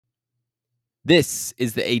This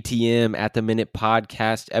is the ATM at the Minute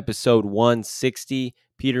podcast, episode 160.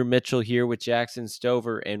 Peter Mitchell here with Jackson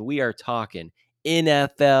Stover, and we are talking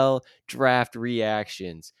NFL draft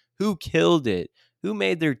reactions. Who killed it? Who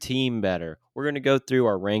made their team better? We're going to go through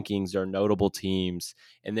our rankings, our notable teams,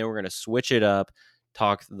 and then we're going to switch it up,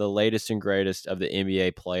 talk the latest and greatest of the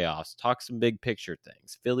NBA playoffs, talk some big picture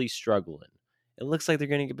things. Philly's struggling. It looks like they're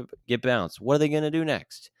going to get bounced. What are they going to do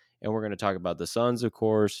next? And we're going to talk about the Suns, of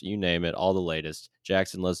course, you name it, all the latest.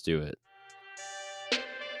 Jackson, let's do it.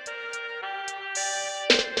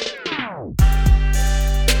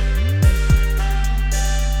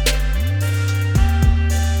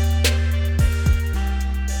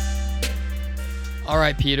 All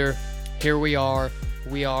right, Peter, here we are.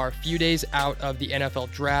 We are a few days out of the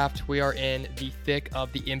NFL draft. We are in the thick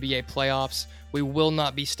of the NBA playoffs. We will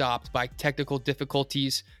not be stopped by technical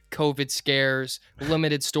difficulties, COVID scares,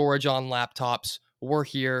 limited storage on laptops. We're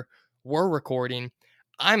here. We're recording.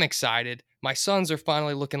 I'm excited. My Suns are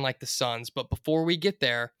finally looking like the Suns. But before we get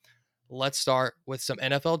there, let's start with some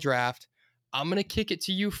NFL draft. I'm going to kick it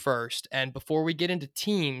to you first. And before we get into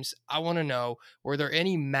teams, I want to know, were there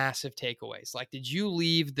any massive takeaways? Like, did you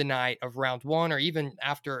leave the night of round one or even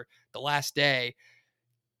after the last day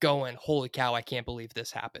going, holy cow, I can't believe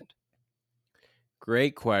this happened?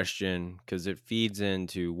 Great question, because it feeds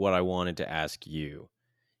into what I wanted to ask you.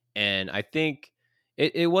 And I think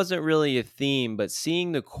it wasn't really a theme, but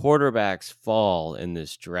seeing the quarterbacks fall in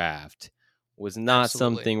this draft was not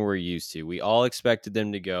Absolutely. something we're used to. We all expected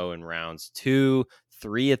them to go in rounds 2,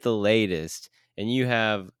 3 at the latest. And you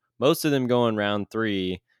have most of them going round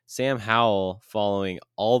 3, Sam Howell following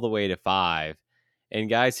all the way to 5.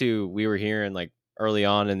 And guys who we were hearing like early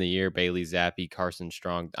on in the year, Bailey Zappi, Carson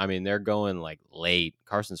Strong. I mean, they're going like late.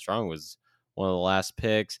 Carson Strong was one of the last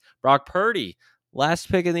picks. Brock Purdy,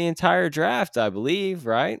 last pick of the entire draft, I believe,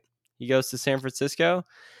 right? He goes to San Francisco.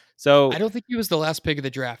 So I don't think he was the last pick of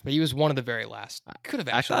the draft, but he was one of the very last. Could have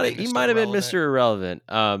I actually thought been he Mr. might have been Irrelevant. Mr. Irrelevant.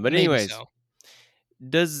 But Maybe anyways, so.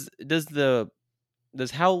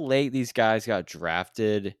 does how late these guys got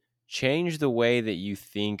drafted change the way that you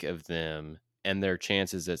think of them and their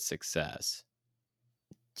chances at success?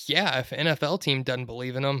 Yeah, if an NFL team doesn't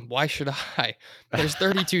believe in them, why should I? There's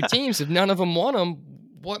 32 teams. If none of them want them,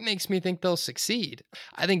 what makes me think they'll succeed?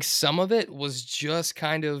 I think some of it was just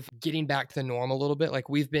kind of getting back to the norm a little bit. Like,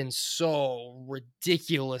 we've been so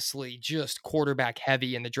ridiculously just quarterback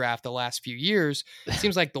heavy in the draft the last few years. It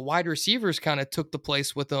seems like the wide receivers kind of took the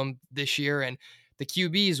place with them this year, and the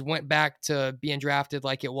QBs went back to being drafted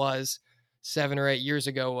like it was 7 or 8 years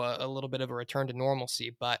ago, a little bit of a return to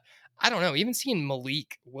normalcy. But I don't know, even seeing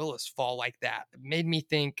Malik Willis fall like that made me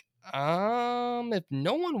think, if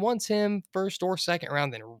no one wants him first or second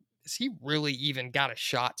round, then has he really even got a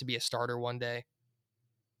shot to be a starter one day?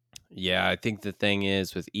 Yeah, I think the thing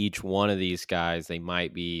is with each one of these guys, they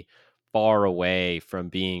might be far away from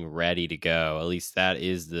being ready to go. At least that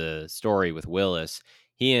is the story with Willis.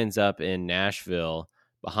 He ends up in Nashville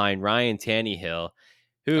behind Ryan Tannehill,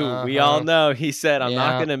 who we all Uh-huh. know he said, I'm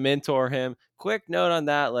not Yeah. going to mentor him. Quick note on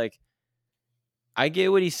that. Like, I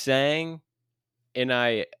get what he's saying, and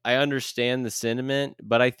I understand the sentiment,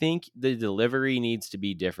 but I think the delivery needs to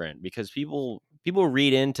be different because people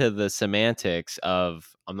read into the semantics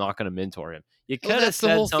of I'm not going to mentor him. You Well, could have that's the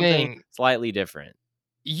said whole something thing. slightly different.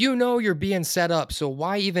 You know you're being set up, so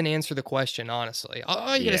why even answer the question, honestly?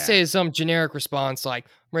 All you got to Yeah. say is some generic response like,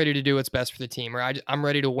 I'm ready to do what's best for the team, or I'm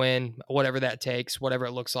ready to win, whatever that takes, whatever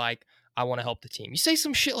it looks like. I want to help the team. You say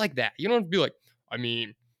some shit like that. You don't have to be like, I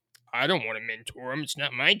mean, I don't want to mentor him. It's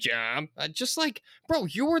not my job. Just like, bro,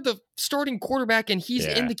 you're the starting quarterback and he's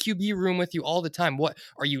in Yeah. the QB room with you all the time. What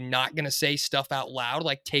are you not going to say stuff out loud,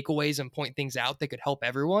 like takeaways and point things out that could help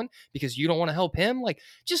everyone because you don't want to help him? Like,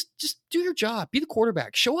 just do your job. Be the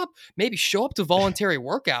quarterback. Show up. Maybe show up to voluntary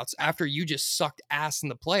workouts after you just sucked ass in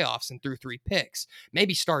the playoffs and threw 3 picks.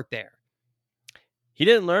 Maybe start there. He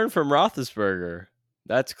didn't learn from Roethlisberger.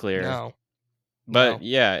 That's clear. No. But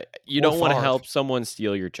yeah, you Or don't want to Favre. help someone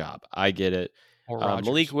steal your job. I get it. Or Malik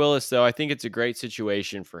Rodgers. Willis, though, I think it's a great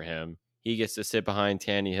situation for him. He gets to sit behind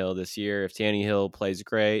Tannehill this year. If Tannehill plays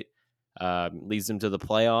great, leads them to the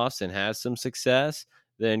playoffs and has some success,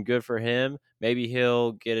 then good for him. Maybe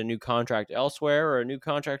he'll get a new contract elsewhere or a new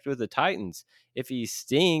contract with the Titans. If he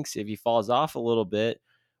stinks, if he falls off a little bit,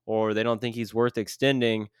 or they don't think he's worth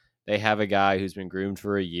extending, they have a guy who's been groomed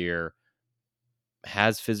for a year,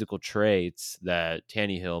 has physical traits that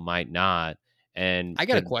Tannehill might not, and I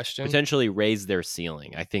got a could question. potentially raise their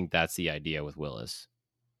ceiling. I think that's the idea with Willis.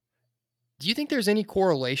 Do you think there's any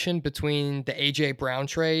correlation between the AJ Brown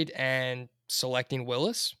trade and selecting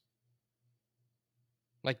Willis?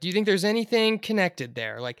 Like, do you think there's anything connected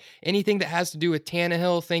there? Like anything that has to do with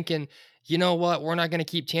Tannehill thinking, you know what, we're not going to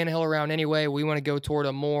keep Tannehill around anyway. We want to go toward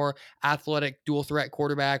a more athletic dual threat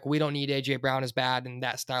quarterback. We don't need AJ Brown as bad in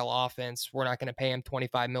that style of offense. We're not going to pay him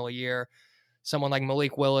 25 mil a year. Someone like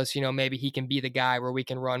Malik Willis, maybe he can be the guy where we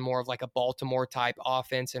can run more of like a Baltimore type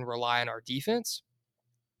offense and rely on our defense.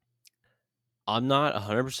 I'm not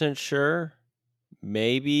 100% sure.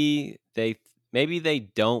 Maybe they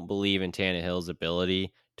don't believe in Tannehill's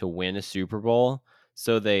ability to win a Super Bowl.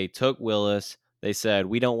 So they took Willis. They said,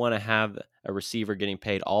 we don't want to have a receiver getting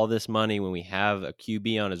paid all this money when we have a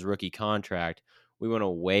QB on his rookie contract. We want to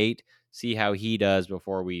wait, see how he does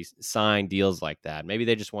before we sign deals like that. Maybe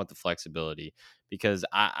they just want the flexibility because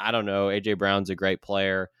I don't know. AJ Brown's a great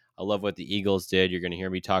player. I love what the Eagles did. You're going to hear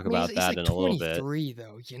me talk I mean, about he's that like in a little bit. 23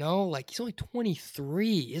 though, like he's only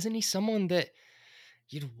 23. Isn't he someone that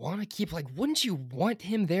you'd want to keep? Like, wouldn't you want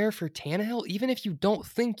him there for Tannehill? Even if you don't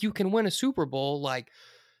think you can win a Super Bowl, like,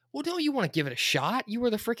 well, don't you want to give it a shot? You were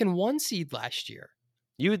the freaking 1 seed last year.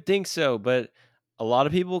 You would think so, but a lot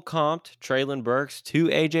of people comped Traylon Burks to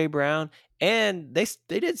AJ Brown, and they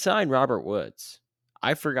did sign Robert Woods.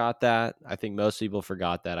 I forgot that. I think most people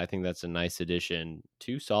forgot that. I think that's a nice addition.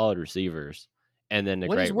 2 solid receivers, and then a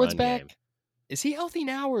When is great Woods run game. back? Is he healthy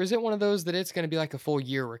now, or is it one of those that it's going to be like a full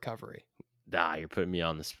year recovery? You're putting me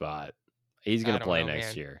on the spot. He's I gonna don't play know, next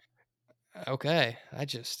man. year. Okay.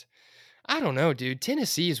 I don't know, dude.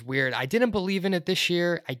 Tennessee is weird. I didn't believe in it this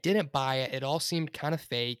year. I didn't buy it. It all seemed kind of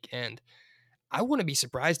fake. And I wouldn't be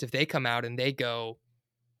surprised if they come out and they go,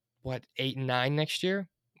 8-9 next year?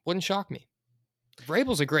 Wouldn't shock me.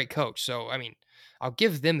 Vrabel's a great coach. So, I mean, I'll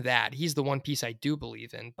give them that. He's the one piece I do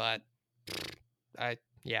believe in. But I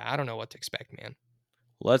don't know what to expect, man.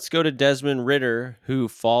 Let's go to Desmond Ridder, who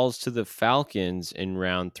falls to the Falcons in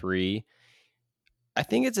round 3. I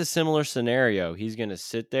think it's a similar scenario. He's going to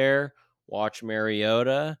sit there, watch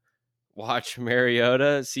Mariota,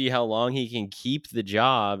 see how long he can keep the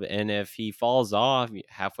job. And if he falls off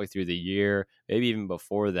halfway through the year, maybe even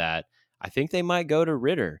before that, I think they might go to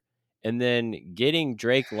Ridder. And then getting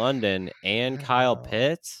Drake London and I don't Kyle know.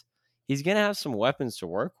 Pitts, he's going to have some weapons to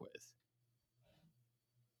work with.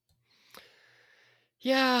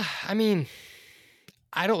 Yeah, I mean,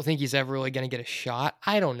 I don't think he's ever really going to get a shot.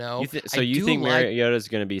 I don't know. So you think Mariota's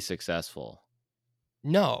going to be successful?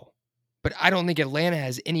 No, but I don't think Atlanta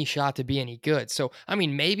has any shot to be any good. So, I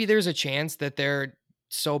mean, maybe there's a chance that they're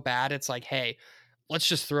so bad it's like, hey, let's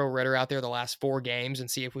just throw Ridder out there the last 4 games and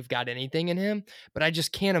see if we've got anything in him. But I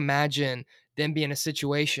just can't imagine them being in a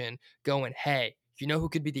situation going, hey, you know who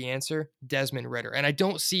could be the answer? Desmond Ridder. And I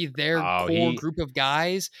don't see their core group of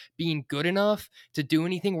guys being good enough to do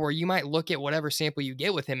anything where you might look at whatever sample you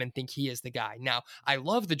get with him and think he is the guy. Now, I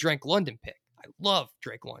love the Drake London pick. I love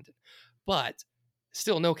Drake London. But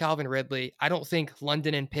still no Calvin Ridley. I don't think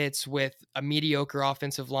London and Pitts with a mediocre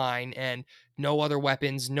offensive line and no other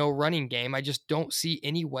weapons, no running game. I just don't see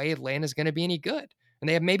any way Atlanta's going to be any good. And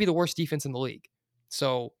they have maybe the worst defense in the league.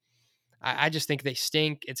 So I just think they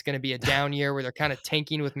stink. It's going to be a down year where they're kind of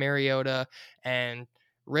tanking with Mariota, and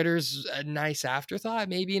Ridder's a nice afterthought.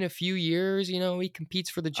 Maybe in a few years, he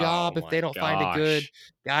competes for the job if they don't find a good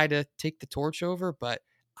guy to take the torch over. But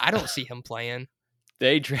I don't see him playing.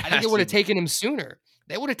 I think they would have taken him sooner.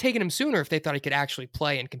 They would have taken him sooner if they thought he could actually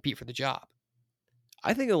play and compete for the job.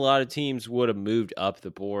 I think a lot of teams would have moved up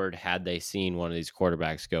the board had they seen one of these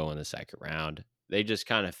quarterbacks go in the second round. They just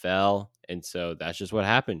kind of fell, and so that's just what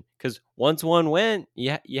happened. Because once one went,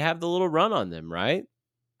 you have the little run on them, right?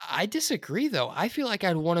 I disagree, though. I feel like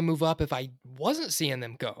I'd want to move up if I wasn't seeing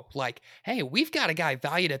them go. Like, hey, we've got a guy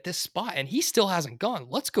valued at this spot, and he still hasn't gone.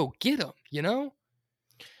 Let's go get him,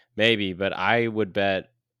 Maybe, but I would bet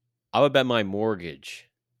my mortgage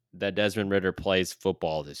that Desmond Ridder plays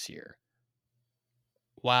football this year.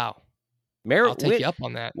 Wow. I'll take you up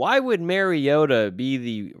on that. Why would Mariota be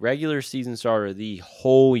the regular season starter the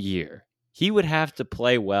whole year? He would have to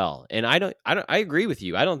play well. And I agree with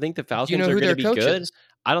you. I don't think the Falcons are going to be good.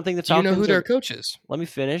 I don't think the Falcons Do you know who their coach is? Let me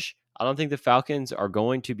finish. I don't think the Falcons are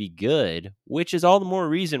going to be good, which is all the more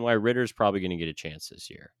reason why Ridder's probably going to get a chance this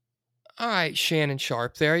year. All right, Shannon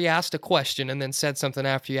Sharp there. You asked a question and then said something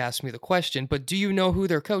after you asked me the question, but do you know who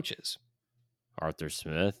their coach is? Arthur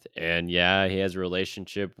Smith. And yeah, he has a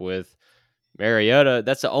relationship with Mariota.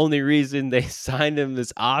 That's the only reason they signed him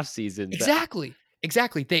this offseason. Exactly.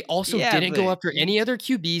 They also didn't go after any other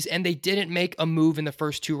QBs, and they didn't make a move in the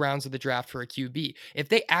first 2 rounds of the draft for a QB. If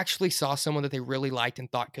they actually saw someone that they really liked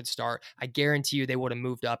and thought could start, I guarantee you they would have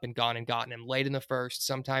moved up and gone and gotten him late in the first,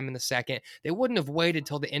 sometime in the second. They wouldn't have waited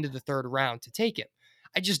till the end of the 3rd round to take him.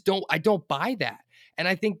 I don't buy that. And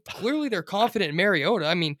I think clearly they're confident in Mariota.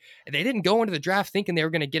 I mean, they didn't go into the draft thinking they were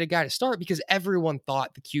going to get a guy to start because everyone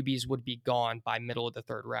thought the QBs would be gone by middle of the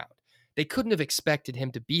third round. They couldn't have expected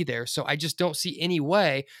him to be there. So I just don't see any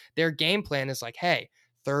way their game plan is like, hey,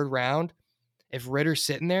 third round, if Ritter's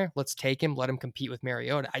sitting there, let's take him, let him compete with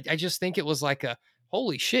Mariota. I just think it was like a,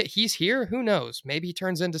 holy shit, he's here. Who knows? Maybe he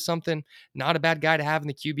turns into something, not a bad guy to have in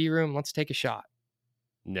the QB room. Let's take a shot.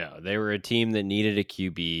 No, they were a team that needed a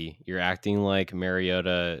QB. You're acting like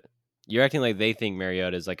Mariota. You're acting like they think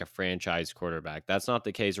Mariota is like a franchise quarterback. That's not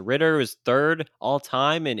the case. Ritter is third all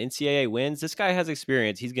time in NCAA wins. This guy has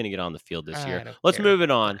experience. He's going to get on the field this year. I don't Let's care move it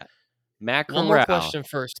about on. that. Matt One more Corral. question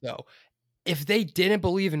first, though. If they didn't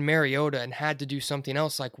believe in Mariota and had to do something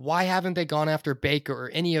else, like why haven't they gone after Baker or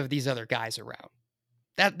any of these other guys around?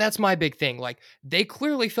 That's my big thing. Like they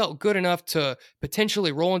clearly felt good enough to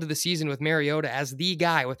potentially roll into the season with Mariota as the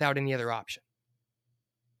guy without any other option.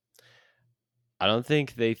 I don't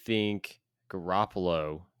think they think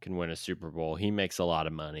Garoppolo can win a Super Bowl. He makes a lot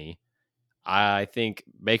of money. I think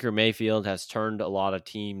Baker Mayfield has turned a lot of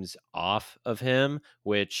teams off of him,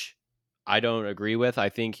 which I don't agree with. I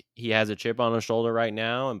think he has a chip on his shoulder right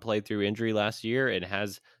now and played through injury last year and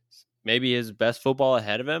has maybe his best football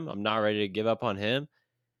ahead of him. I'm not ready to give up on him.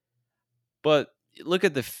 But look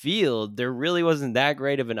at the field. There really wasn't that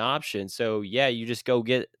great of an option. So, yeah, you just go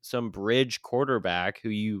get some bridge quarterback who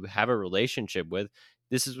you have a relationship with.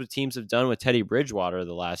 This is what teams have done with Teddy Bridgewater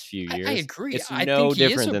the last few years. I agree. It's I no think he is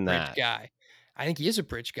different a than bridge that. guy. I think he is a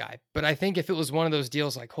bridge guy. But I think if it was one of those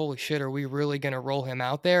deals like, holy shit, are we really going to roll him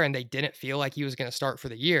out there? And they didn't feel like he was going to start for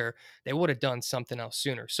the year, they would have done something else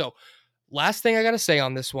sooner. So, last thing I got to say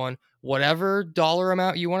on this one, whatever dollar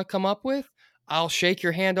amount you want to come up with, I'll shake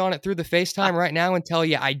your hand on it through the FaceTime right now and tell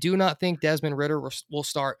you I do not think Desmond Ridder will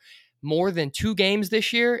start more than 2 games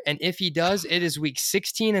this year. And if he does, it is week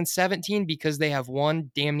 16 and 17 because they have won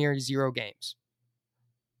damn near 0 games.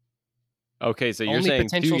 Okay, so you're Only saying 2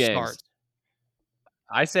 potential games. starts.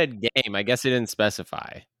 I said game. I guess it didn't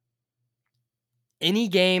specify. Any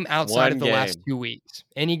game outside One of the game. last 2 weeks.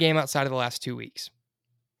 Any game outside of the last 2 weeks.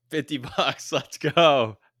 $50. Let's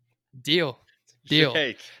go. Deal.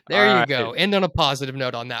 Shake. There All you right. go. End on a positive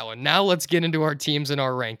note on that one. Now let's get into our teams and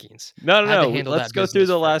our rankings. No. Had to handle Let's that go through business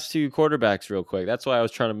the first. last 2 quarterbacks real quick. That's why I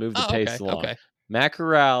was trying to move the Oh, pace along. okay. Matt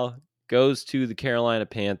Corral goes to the Carolina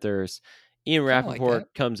Panthers. Ian Kinda like Rappaport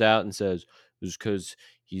that. comes out and says it's because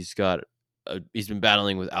he's been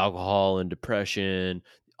battling with alcohol and depression,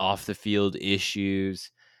 off the field issues.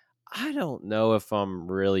 I don't know if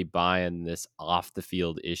I'm really buying this off the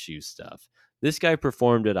field issue stuff. This guy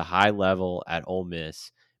performed at a high level at Ole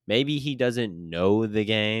Miss. Maybe he doesn't know the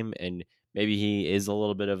game and maybe he is a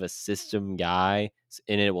little bit of a system guy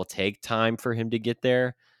and it will take time for him to get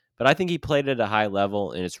there. But I think he played at a high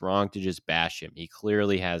level and it's wrong to just bash him. He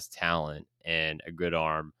clearly has talent and a good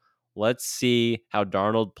arm. Let's see how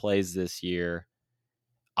Darnold plays this year.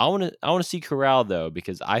 I want to see Corral though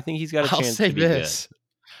because I think he's got a I'll chance say to be this. good.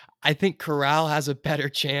 I think Corral has a better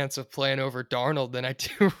chance of playing over Darnold than I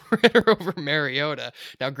do Ridder over Mariota.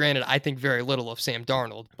 Now, granted, I think very little of Sam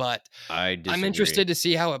Darnold, but I disagree. I'm interested to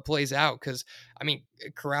see how it plays out because, I mean,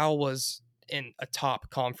 Corral was in a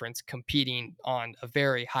top conference competing on a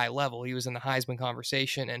very high level. He was in the Heisman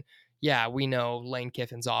conversation. And yeah, we know Lane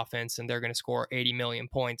Kiffin's offense and they're going to score 80 million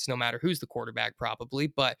points no matter who's the quarterback, probably.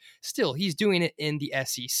 But still, he's doing it in the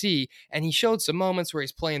SEC. And he showed some moments where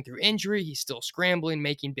he's playing through injury. He's still scrambling,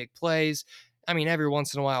 making big plays. I mean, every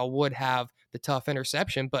once in a while would have the tough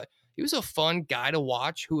interception, but he was a fun guy to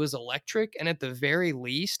watch who was electric. And at the very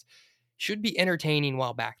least, should be entertaining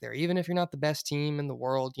while back there. Even if you're not the best team in the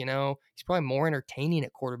world, you know, he's probably more entertaining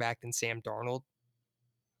at quarterback than Sam Darnold.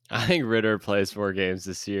 I think Ridder plays 4 games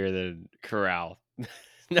this year than Corral.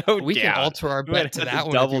 No We doubt. can alter our We might bet to have that to one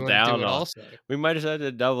if double you want to down do it on. also. We might just have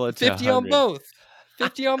to double it to 50 on 100. both.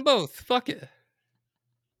 50 on both. Fuck it.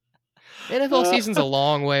 NFL season's a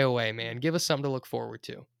long way away, man. Give us something to look forward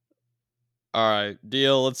to. All right,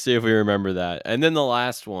 deal. Let's see if we remember that. And then the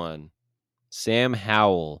last one, Sam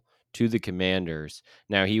Howell to the Commanders.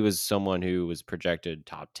 Now, he was someone who was projected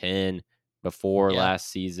top 10 before last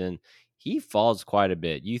season. He falls quite a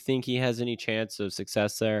bit. You think he has any chance of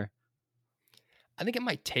success there? I think it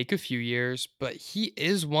might take a few years, but he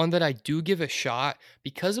is one that I do give a shot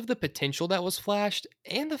because of the potential that was flashed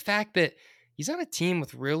and the fact that he's on a team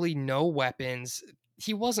with really no weapons.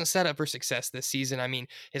 he wasn't set up for success this season. I mean,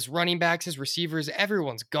 his running backs, his receivers,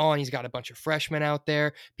 everyone's gone. He's got a bunch of freshmen out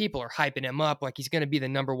there. People are hyping him up like he's going to be the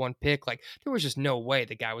number one pick. Like, there was just no way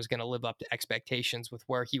the guy was going to live up to expectations with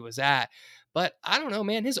where he was at. But I don't know,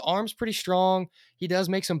 man. His arm's pretty strong. He does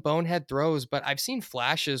make some bonehead throws, but I've seen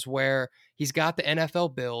flashes where he's got the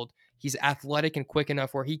NFL build. He's athletic and quick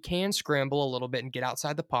enough where he can scramble a little bit and get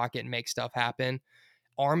outside the pocket and make stuff happen.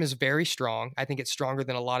 Arm is very strong. I think it's stronger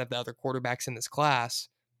than a lot of the other quarterbacks in this class.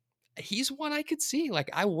 He's one I could see. Like,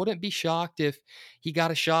 I wouldn't be shocked if he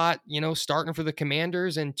got a shot, starting for the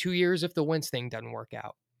Commanders in 2 years if the Wentz thing doesn't work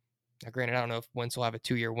out. Now, granted, I don't know if Wentz will have a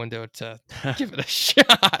 2-year window to give it a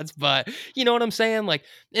shot, but you know what I'm saying? Like,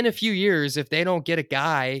 in a few years, if they don't get a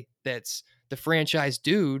guy that's the franchise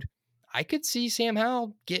dude, I could see Sam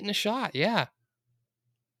Howell getting a shot. Yeah.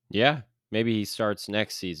 Yeah, maybe he starts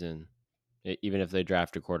next season, even if they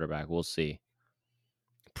draft a quarterback. We'll see.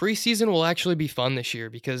 Preseason will actually be fun this year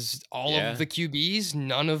because all Yeah. of the QBs,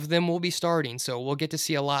 none of them will be starting. So we'll get to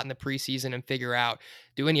see a lot in the preseason and figure out,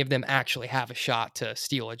 do any of them actually have a shot to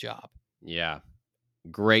steal a job? Yeah.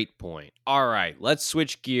 Great point. All right, let's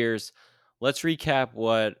switch gears. Let's recap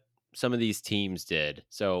what some of these teams did.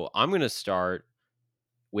 So I'm going to start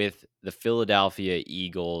with the Philadelphia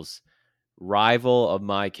Eagles, rival of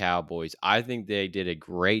my Cowboys. I think they did a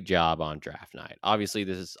great job on draft night. Obviously,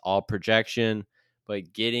 this is all projection,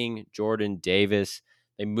 but getting Jordan Davis,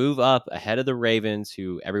 they move up ahead of the Ravens,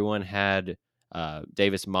 who everyone had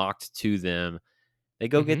Davis mocked to them. They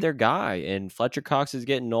go get their guy, and Fletcher Cox is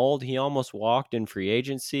getting old. He almost walked in free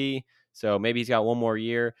agency, so maybe he's got one more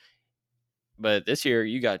year. But this year,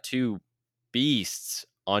 you got two beasts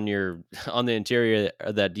on the interior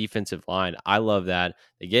of that defensive line. I love that.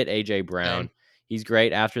 They get AJ Brown. Same. He's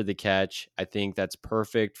great after the catch. I think that's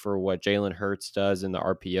perfect for what Jalen Hurts does in the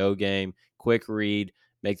RPO game. Quick read,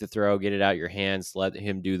 make the throw, get it out your hands, let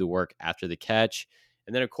him do the work after the catch.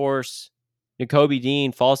 And then, of course, Nakobe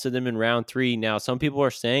Dean falls to them in round 3. Now, some people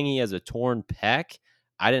are saying he has a torn pec.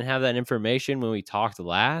 I didn't have that information when we talked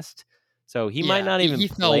last. So he might Yeah, not even he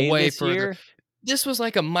fell play way this further. year. This was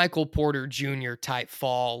like a Michael Porter Jr. type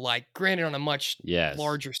fall, like granted on a much Yes.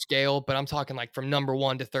 larger scale, but I'm talking like from number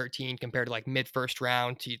 1 to 13 compared to like mid first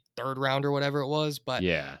round to third round or whatever it was. But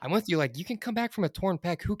Yeah. I'm with you. Like, you can come back from a torn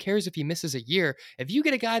pec. Who cares if he misses a year? If you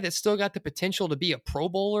get a guy that's still got the potential to be a Pro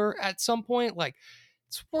Bowler at some point, like,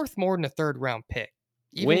 it's worth more than a third round pick,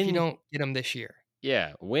 even if you don't get him this year.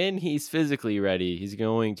 Yeah, when he's physically ready, he's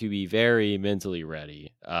going to be very mentally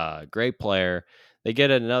ready. Great player. They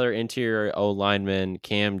get another interior O lineman,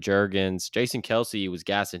 Cam Jurgens. Jason Kelsey was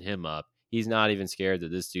gassing him up. He's not even scared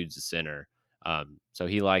that this dude's a center. So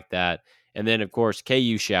he liked that. And then, of course,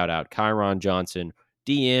 KU shout out, Kyron Johnson.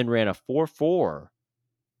 DN ran a 4.4.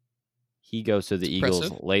 He goes to the Eagles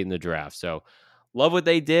Impressive. late in the draft. So love what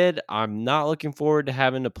they did. I'm not looking forward to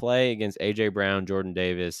having to play against AJ Brown, Jordan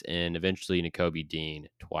Davis, and eventually Nakobe Dean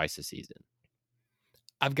twice a season.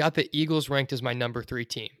 I've got the Eagles ranked as my number 3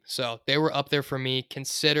 team. So they were up there for me,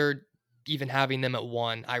 considered even having them at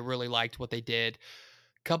 1. I really liked what they did.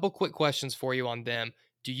 Couple quick questions for you on them.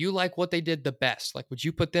 Do you like what they did the best? Like, would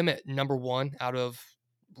you put them at number 1 out of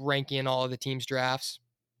ranking all of the team's drafts,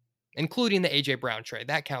 including the AJ Brown trade?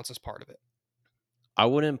 That counts as part of it. I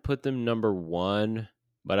wouldn't put them number 1,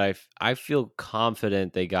 but I feel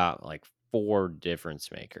confident they got like 4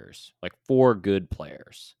 difference makers, like 4 good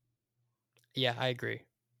players. Yeah, I agree.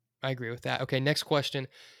 I agree with that. Okay, next question.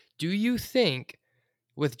 Do you think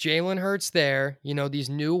with Jalen Hurts there, these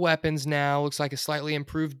new weapons now, looks like a slightly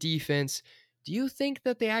improved defense, do you think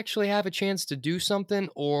that they actually have a chance to do something?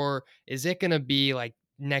 Or is it going to be like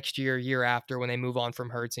next year, year after, when they move on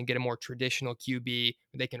from Hurts and get a more traditional QB,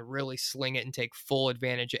 they can really sling it and take full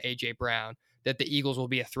advantage of AJ Brown, that the Eagles will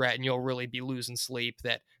be a threat and you'll really be losing sleep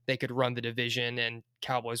that they could run the division and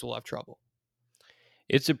Cowboys will have trouble?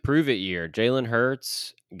 It's a prove it year. Jalen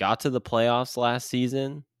Hurts got to the playoffs last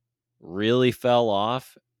season, really fell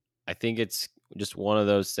off. I think it's just one of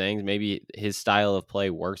those things. Maybe his style of play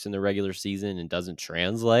works in the regular season and doesn't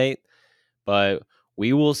translate, but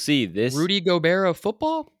we will see. This Rudy Gobert of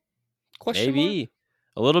football? Question mark? maybe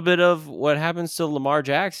a little bit of what happens to Lamar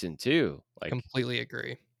Jackson too. Like, Completely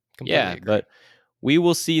agree. Completely yeah, agree. but we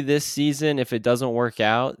will see this season if it doesn't work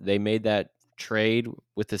out. They made that trade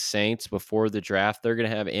with the Saints before the draft. They're going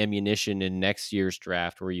to have ammunition in next year's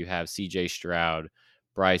draft where you have CJ Stroud,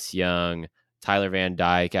 Bryce Young, Tyler Van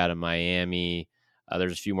Dyke out of Miami.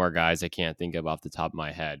 There's a few more guys I can't think of off the top of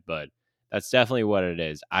my head, but that's definitely what it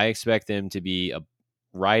is. I expect them to be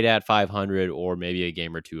right at 500 or maybe a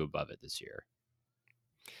game or two above it this year.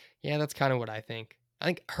 Yeah, that's kind of what I think. I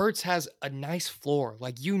think Hurts has a nice floor.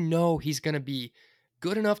 Like, he's going to be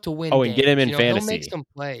good enough to win Oh, and get him games. in You know, he'll make fantasy. some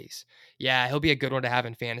plays. Yeah, he'll be a good one to have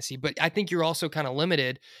in fantasy. But I think you're also kind of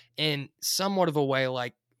limited in somewhat of a way,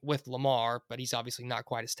 like with Lamar, but he's obviously not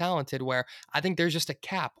quite as talented, where I think there's just a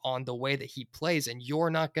cap on the way that he plays, and you're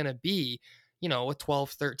not going to be, a 12,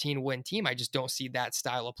 13 win team. I just don't see that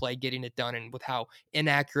style of play getting it done, and with how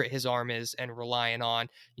inaccurate his arm is and relying on,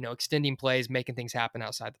 extending plays, making things happen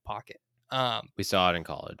outside the pocket. We saw it in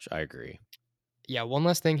college. I agree. Yeah, one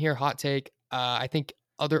last thing here, hot take. I think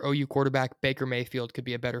other OU quarterback Baker Mayfield could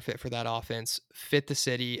be a better fit for that offense, fit the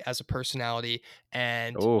city as a personality,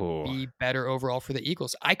 and Oh, be better overall for the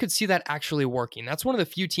Eagles. I could see that actually working. That's one of the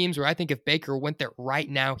few teams where I think if Baker went there right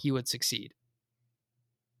now, he would succeed.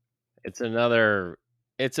 it's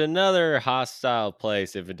another hostile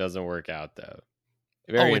place if it doesn't work out though.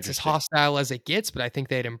 Very Oh, it's as interesting. hostile as it gets, but I think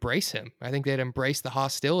they'd embrace him. I think they'd embrace the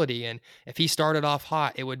hostility. And if he started off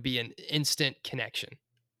hot, it would be an instant connection.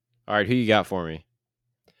 All right, who you got for me?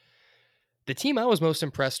 The team I was most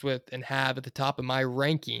impressed with and have at the top of my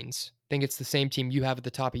rankings, I think it's the same team you have at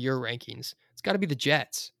the top of your rankings. It's got to be the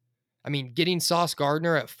Jets. I mean, getting Sauce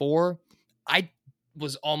Gardner at 4, I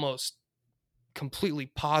was almost completely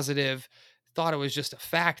positive, thought it was just a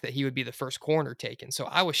fact that he would be the first corner taken. So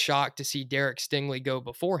I was shocked to see Derek Stingley go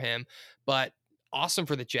before him, but awesome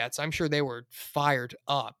for the Jets. I'm sure they were fired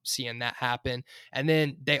up seeing that happen. And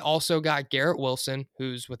then they also got Garrett Wilson,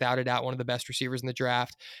 who's without a doubt one of the best receivers in the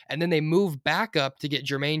draft. And then they moved back up to get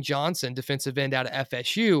Jermaine Johnson, defensive end out of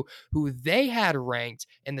FSU, who they had ranked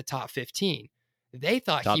in the top 15. They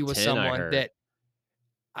thought he Top was 10, I someone heard. that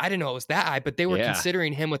I didn't know it was that high, but they were Yeah.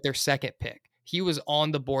 considering him with their second pick. He was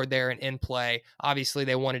on the board there and in play. Obviously,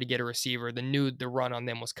 they wanted to get a receiver. They knew the run on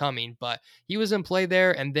them was coming, but he was in play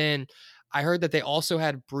there. And then I heard that they also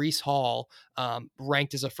had Brees Hall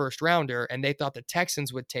ranked as a first rounder, and they thought the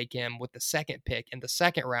Texans would take him with the second pick in the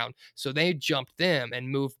second round. So they jumped them and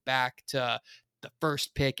moved back to the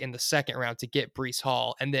first pick in the second round to get Brees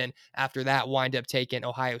Hall. And then after that, wind up taking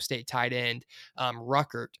Ohio State tight end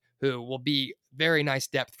Ruckert, who will be very nice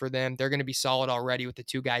depth for them. They're going to be solid already with the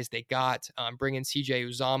two guys they got. Bringing CJ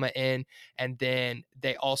Uzama in, and then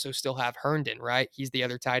they also still have Herndon, right? He's the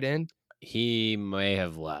other tight end. He may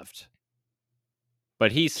have left,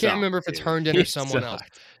 but he Can't sucked. remember if it's Dude. Herndon He or someone else.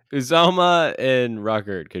 sucked. Uzoma and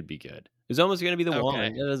Ruckert could be good. Uzoma's going to be the Okay. one.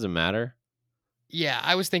 It doesn't matter. Yeah,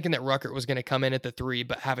 I was thinking that Ruckert was going to come in at the 3,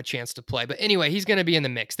 but have a chance to play. But anyway, he's going to be in the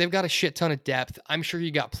mix. They've got a shit ton of depth. I'm sure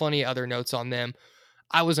you got plenty of other notes on them.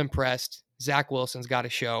 I was impressed. Zach Wilson's got a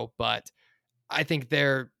show, but I think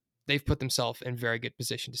they've put themselves in very good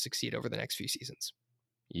position to succeed over the next few seasons.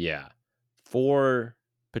 Yeah. 4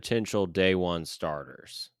 potential day one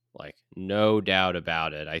starters. Like, no doubt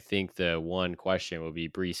about it. I think the one question will be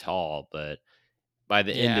Brees Hall, but by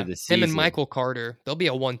the end Yeah, of the him season, and Michael Carter, they'll be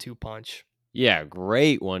a 1-2 punch. yeah,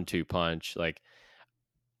 great 1-2 punch. Like,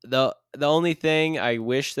 the only thing I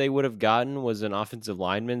wish they would have gotten was an offensive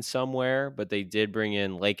lineman somewhere, but they did bring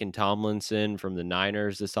in Laken Tomlinson from the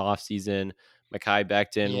Niners this offseason. Mekhi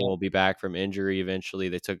Becton Yeah. will be back from injury eventually.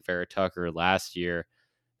 They took Vera Tucker last year.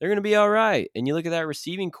 They're going to be all right. And you look at that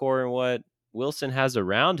receiving core and what Wilson has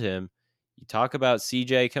around him. You talk about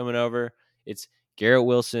CJ coming over. It's Garrett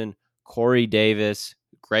Wilson, Corey Davis,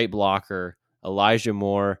 great blocker, Elijah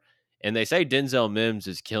Moore. And they say Denzel Mims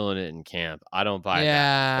is killing it in camp. I don't buy that.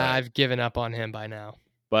 Yeah, I've given up on him by now.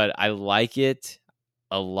 But I like it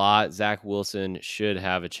a lot. Zach Wilson should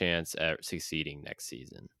have a chance at succeeding next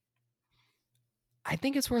season. I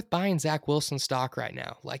think it's worth buying Zach Wilson stock right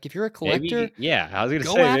now. Like, if you're a collector, Maybe, yeah, I was going to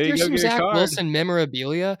go say, after maybe go some get a Zach card. Wilson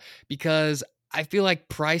memorabilia, because I feel like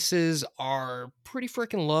prices are pretty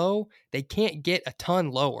freaking low. They can't get a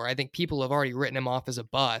ton lower. I think people have already written him off as a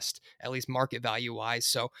bust, at least market value wise.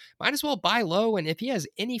 So might as well buy low. And if he has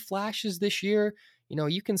any flashes this year,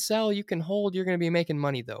 you can sell, you can hold, you're going to be making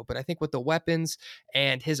money though. But I think with the weapons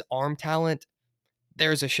and his arm talent,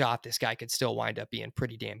 there's a shot this guy could still wind up being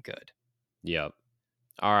pretty damn good. Yep.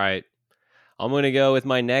 All right. I'm going to go with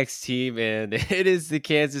my next team, and it is the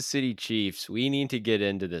Kansas City Chiefs. We need to get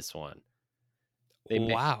into this one.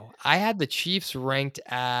 Wow. I had the Chiefs ranked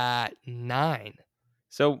at 9.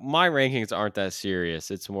 So my rankings aren't that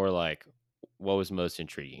serious. It's more like what was most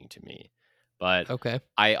intriguing to me. But Okay.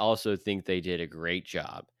 I also think they did a great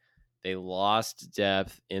job. They lost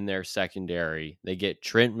depth in their secondary. They get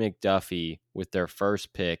Trent McDuffie with their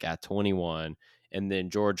first pick at 21, and then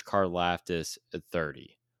George Karlaftis at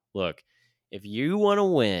 30. Look, if you want to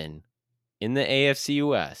win in the AFC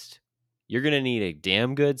West, you're going to need a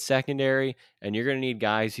damn good secondary, and you're going to need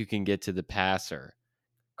guys who can get to the passer.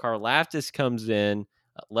 Karlaftis comes in,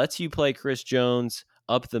 lets you play Chris Jones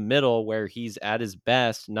up the middle where he's at his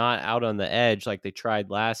best, not out on the edge like they tried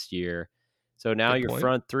last year. So now Good your point.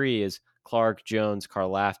 front three is Clark, Jones,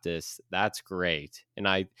 Karlaftis. That's great.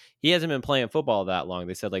 And he hasn't been playing football that long.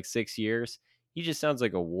 They said like 6 years. He just sounds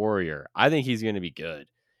like a warrior. I think he's going to be good.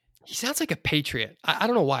 He sounds like a Patriot. I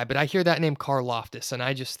don't know why, but I hear that name Carl Loftus, and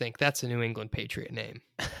I just think that's a New England Patriot name.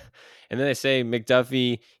 And then they say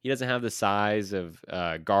McDuffie, he doesn't have the size of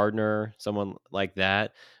Gardner, someone like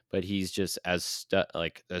that, but he's just as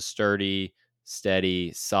sturdy,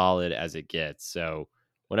 steady, solid as it gets. So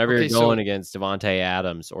whenever Okay, you're going so against Devontae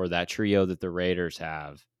Adams or that trio that the Raiders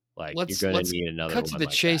have, like you're going to let's need another cut to one the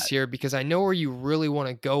like chase that. here because I know where you really want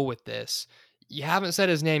to go with this. You haven't said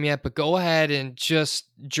his name yet, but go ahead and just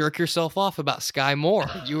jerk yourself off about Sky Moore.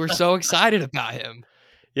 You were so excited about him.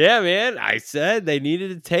 Yeah, man. I said they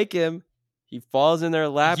needed to take him. He falls in their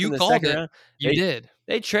lap in You the called second it. round. You did.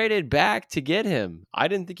 They traded back to get him. I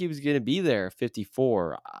didn't think he was going to be there at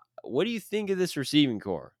 54. What do you think of this receiving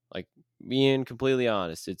core? Like, being completely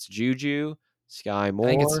honest, it's Juju, Sky I think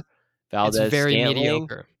Moore, it's Valdez very Scantling,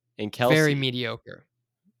 mediocre. and Very Kelsey. mediocre.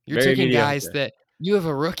 You're Very taking guys mediocre. that you have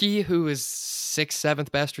a rookie who is 6th,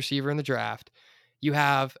 7th best receiver in the draft. You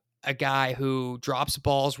have a guy who drops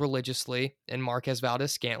balls religiously in Marquez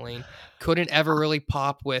Valdez Scantling, couldn't ever really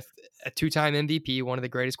pop with a 2-time MVP, one of the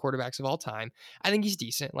greatest quarterbacks of all time. I think he's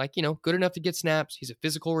decent, like, good enough to get snaps. He's a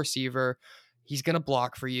physical receiver. He's going to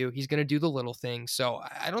block for you. He's going to do the little things. So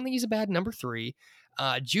I don't think he's a bad number 3.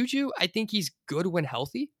 Juju, I think he's good when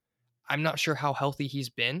healthy. I'm not sure how healthy he's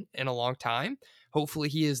been in a long time. Hopefully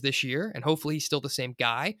he is this year, and hopefully he's still the same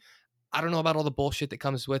guy. I don't know about all the bullshit that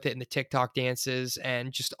comes with it and the TikTok dances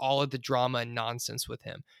and just all of the drama and nonsense with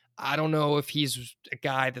him. I don't know if he's a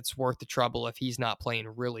guy that's worth the trouble if he's not playing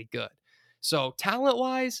really good. So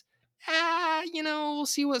talent-wise, we'll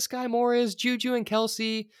see what Sky Moore is. Juju and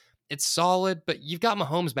Kelsey, it's solid, but you've got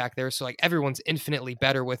Mahomes back there, so like everyone's infinitely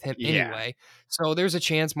better with him Yeah. anyway. So there's a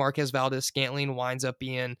chance Marquez Valdez Scantling winds up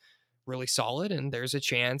being really solid, and there's a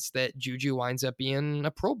chance that Juju winds up being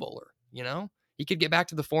a Pro Bowler. He could get back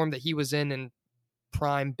to the form that he was in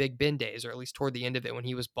prime Big Ben days, or at least toward the end of it when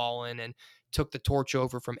he was balling and took the torch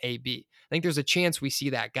over from AB. I think there's a chance we see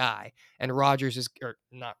that guy. And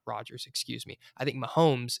not Rodgers, excuse me. I think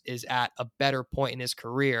Mahomes is at a better point in his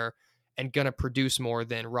career and going to produce more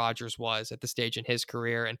than Rodgers was at the stage in his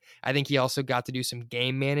career. And I think he also got to do some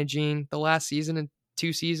game managing the last season and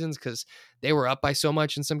 2 seasons because they were up by so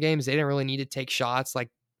much in some games. They didn't really need to take shots like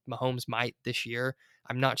Mahomes might this year.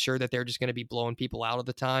 I'm not sure that they're just going to be blowing people out all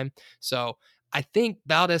the time. So I think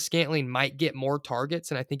Valdez Scantling might get more targets,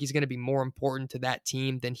 and I think he's going to be more important to that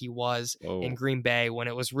team than he was in Green Bay when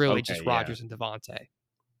it was really just Rodgers and Devontae.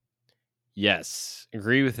 Yes,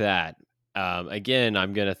 agree with that. Again,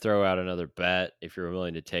 I'm going to throw out another bet if you're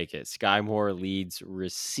willing to take it. Sky Moore leads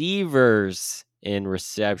receivers in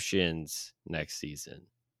receptions next season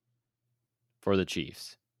for the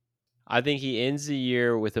Chiefs. I think he ends the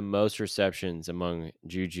year with the most receptions among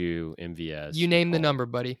Juju, MVS. You name the number,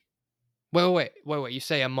 buddy. Wait. You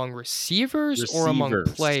say among receivers or among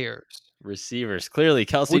players? Receivers. Clearly,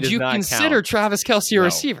 Kelsey Would does you not consider count. Travis Kelce a No,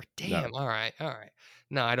 receiver? Damn. no. All right.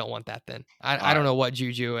 No, I don't want that then. I don't know what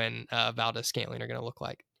Juju and Valdez Scantling are going to look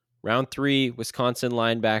like. Round 3, Wisconsin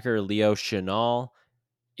linebacker Leo Chenal.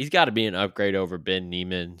 He's got to be an upgrade over Ben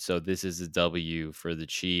Niemann, so this is a W for the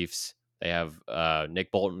Chiefs. They have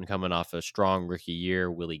Nick Bolton coming off a strong rookie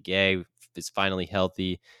year. Willie Gay is finally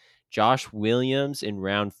healthy. Josh Williams in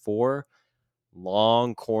round 4,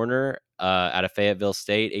 long corner out of Fayetteville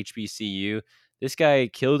State, HBCU. This guy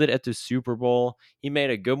killed it at the Super Bowl. He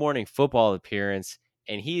made a Good Morning Football appearance,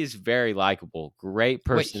 and he is very likable. Great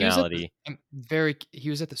personality. Wait,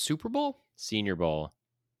 he was at the Super Bowl? Senior Bowl.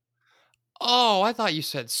 Oh, I thought you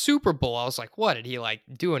said Super Bowl. I was like, what? Did he like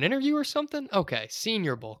do an interview or something? Okay,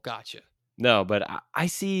 Senior Bowl. Gotcha. No, but I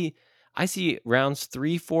see rounds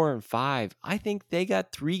 3, 4, and 5. I think they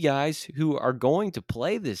got 3 guys who are going to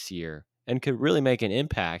play this year and could really make an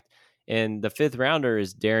impact. And the 5th rounder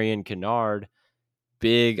is Darian Kennard,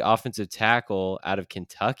 big offensive tackle out of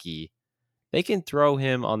Kentucky. They can throw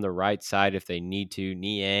him on the right side if they need to.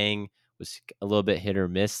 Niang was a little bit hit or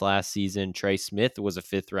miss last season. Trey Smith was a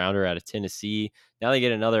 5th rounder out of Tennessee. Now they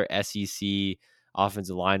get another SEC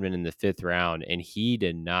offensive lineman in the 5th round, and he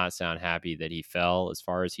did not sound happy that he fell as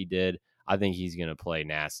far as he did. I think he's going to play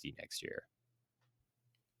nasty next year.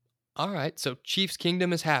 All right, so Chiefs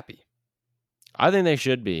Kingdom is happy. I think they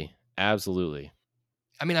should be. Absolutely.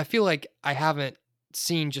 I mean, I feel like I haven't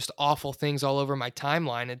seen just awful things all over my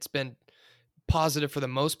timeline. It's been positive for the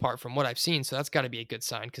most part from what I've seen. So that's got to be a good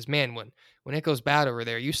sign. Because man, when it goes bad over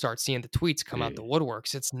there, you start seeing the tweets come out the Dude,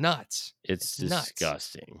 woodworks. It's nuts. it's It's nuts.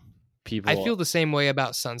 disgusting. I People, feel the same way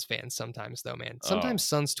about Suns fans sometimes, though, man. oh, Sometimes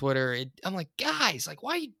Suns Twitter, I'm like, guys, like,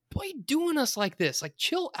 why you doing us like this? Like,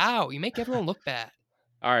 chill out. You make everyone look bad.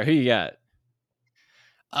 all right, who you got?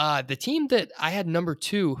 The team that I had number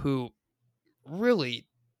 2, who really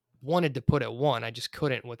wanted to put at 1, I just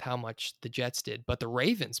couldn't with how much the Jets did. But the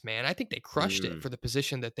Ravens, man, I think they crushed it Mm, for the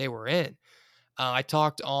position that they were in. I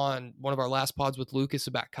talked on one of our last pods with Lucas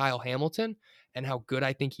about Kyle Hamilton and how good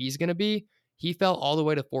I think he's going to be. He fell all the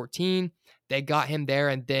way to 14. They got him there,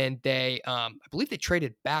 and then I believe they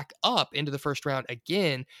traded back up into the first round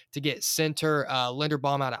again to get center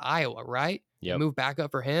Linderbaum out of Iowa, right? They yep. moved back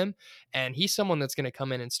up for him, and he's someone that's going to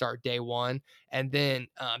come in and start day one. And then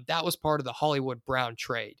that was part of the Hollywood Brown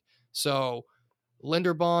trade. So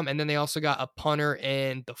Linderbaum, and then they also got a punter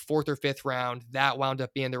in the 4th or 5th round. That wound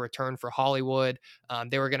up being the return for Hollywood.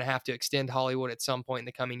 They were going to have to extend Hollywood at some point in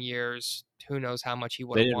the coming years. Who knows how much he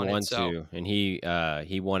would They have didn't wanted. want So, to, and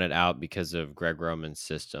he wanted out because of Greg Roman's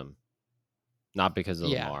system, not because of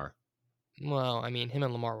yeah. Lamar. Well, I mean, him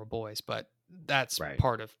and Lamar were boys, but that's Right.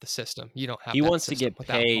 part of the system. You don't have He that wants to system get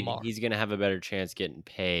without paid. Lamar. He's going to have a better chance getting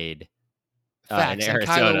paid in Facts. And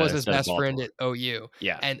Kyler Arizona was his instead of best friend Baltimore. at OU.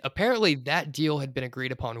 Yeah. And apparently that deal had been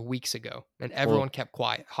agreed upon weeks ago, and everyone Well, kept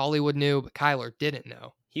quiet. Hollywood knew, but Kyler didn't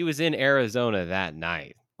know. he was in Arizona that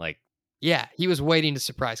night. Like, Yeah, he was waiting to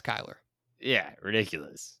surprise Kyler. yeah,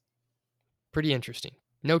 ridiculous. Pretty interesting.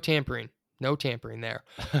 No tampering. No tampering there.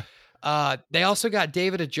 They also got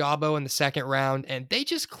David Ajabo in the 2nd round, and they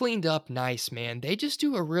just cleaned up nice, man. They just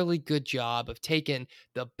do a really good job of taking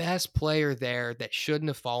the best player there that shouldn't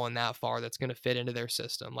have fallen that far that's going to fit into their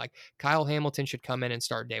system. Like Kyle Hamilton should come in and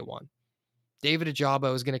start day one. David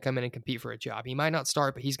Ajabo is going to come in and compete for a job. He might not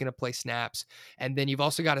start, but he's going to play snaps. And then you've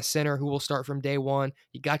also got a center who will start from day one.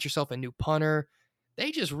 You got yourself a new punter.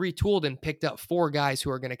 They just retooled and picked up 4 guys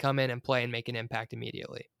who are going to come in and play and make an impact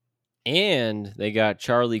immediately. And they got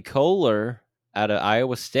Charlie Kohler out of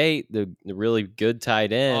Iowa State, the really good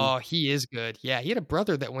tight end. Oh, he is good. Yeah, he had a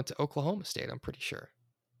brother that went to Oklahoma State, I'm pretty sure.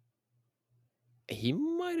 He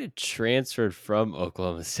might have transferred from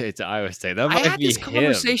Oklahoma State to Iowa State. That might I had be this him.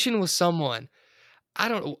 conversation with someone. I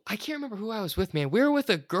can't remember who I was with, man. We were with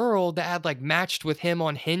a girl that had like matched with him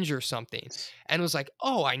on Hinge or something and was like,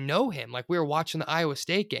 oh, I know him. Like we were watching the Iowa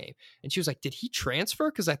State game. And she was like, did he transfer?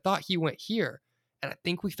 Because I thought he went here. And I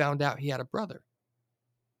think we found out he had a brother.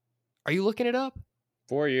 Are you looking it up?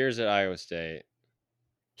 4 years at Iowa State.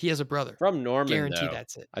 He has a brother. From Norman, Guarantee though.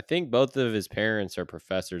 that's it. I think both of his parents are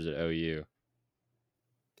professors at OU.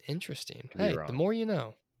 Interesting. Could be Hey, the wrong. more you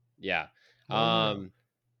know. Yeah. The more you know.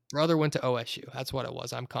 Brother went to OSU. That's what it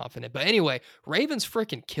was. I'm confident. But anyway, Ravens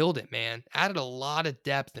freaking killed it, man. Added a lot of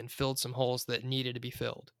depth and filled some holes that needed to be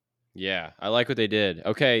filled. Yeah, I like what they did.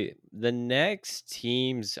 Okay, the next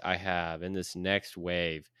teams I have in this next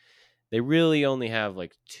wave, they really only have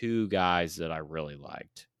like 2 guys that I really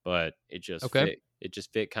liked, but it just Okay. fit. It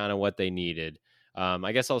just fit kind of what they needed.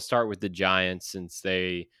 I guess I'll start with the Giants since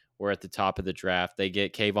they were at the top of the draft. They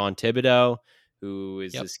get Kayvon Thibodeau, who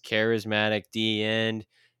is this charismatic D end.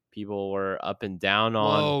 People were up and down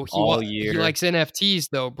on Whoa, all year. he likes NFTs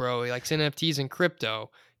though, bro. He likes NFTs and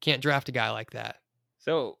crypto. Can't draft a guy like that.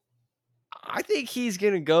 So I think he's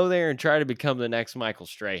going to go there and try to become the next Michael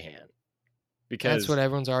Strahan. Because That's what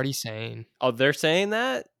everyone's already saying. Oh, they're saying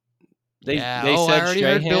that? They yeah. said I already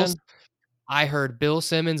Strahan? heard Bill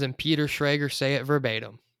Simmons and Peter Schrager say it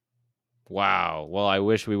verbatim. Wow. Well, I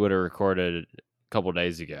wish we would have recorded a couple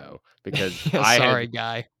days ago because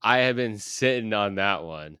guy. I have been sitting on that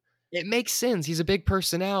one. It makes sense. He's a big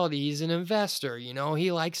personality. He's an investor. You know,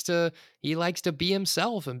 he likes to be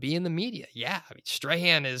himself and be in the media. Yeah, I mean,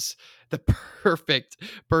 Strahan is the perfect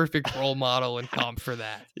role model and comp for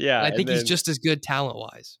that. Yeah, and I think he's just as good talent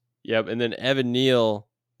wise. Yep, and then Evan Neal,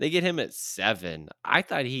 they get him at 7. I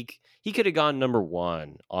thought he could have gone number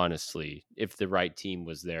 1, honestly, if the right team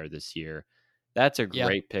was there this year. That's a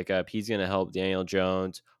great pickup. He's going to help Daniel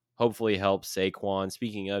Jones, hopefully help Saquon.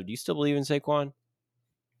 Speaking of, do you still believe in Saquon?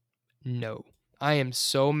 No. I am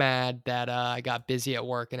so mad that I got busy at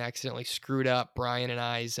work and accidentally screwed up Brian and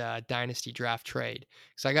I's dynasty draft trade.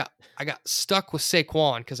 Because I got stuck with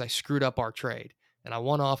Saquon because I screwed up our trade. And I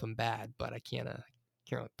won off him bad, but I can't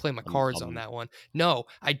really play my cards on that one. No,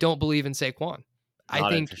 I don't believe in Saquon. I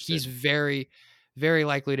think he's very, very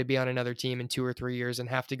likely to be on another team in 2 or 3 years and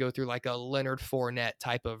have to go through like a Leonard Fournette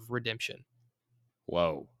type of redemption.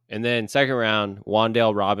 Whoa. And then 2nd round,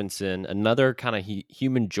 Wan'Dale Robinson, another kind of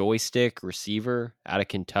human joystick receiver out of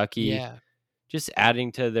Kentucky. Yeah. just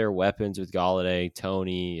adding to their weapons with Galladay,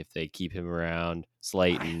 Tony, if they keep him around, I had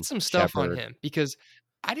Slayton, some stuff on Shepard. him because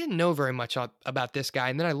I didn't know very much about this guy.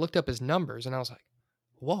 And then I looked up his numbers and I was like,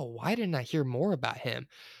 whoa, why didn't I hear more about him?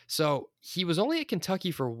 So he was only at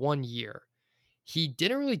Kentucky for 1 year. He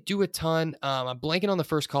didn't really do a ton. I'm blanking on the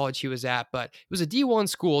first college he was at, but it was a D1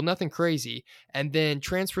 school, nothing crazy. And then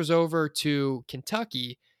transfers over to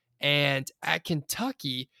Kentucky. And at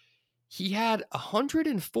Kentucky, he had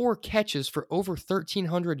 104 catches for over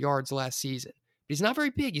 1,300 yards last season. But he's not very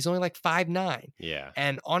big. He's only like 5'9". Yeah.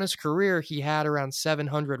 And on his career, he had around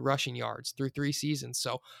 700 rushing yards through 3 seasons.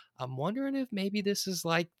 So I'm wondering if maybe this is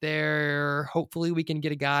like hopefully we can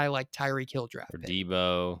get a guy like Tyreek Hill draft Or pick.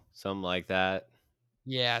 Debo, something like that.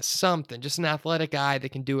 Yeah, something. Just an athletic guy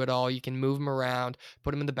that can do it all. You can move him around,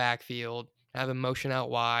 put him in the backfield, have him motion out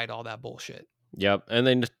wide, all that bullshit. Yep. And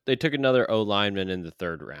then they took another O lineman in the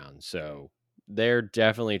third round. So they're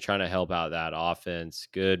definitely trying to help out that offense.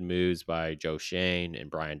 Good moves by Joe Shane and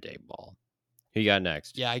Brian Dayball. Who you got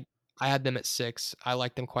next? Yeah, I had them at 6. I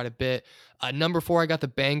like them quite a bit. Number 4, I got the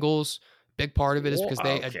Bengals. Big part of it is because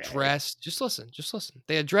they Okay. just listen.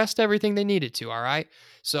 They addressed everything they needed to, all right?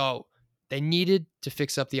 So they needed to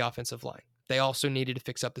fix up the offensive line. They also needed to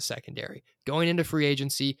fix up the secondary. Going into free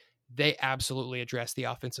agency, they absolutely addressed the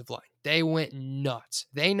offensive line. They went nuts.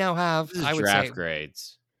 They now have, This is I would say, draft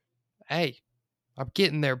grades. hey, I'm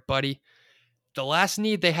getting there, buddy. The last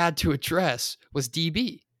need they had to address was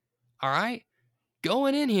DB. All right?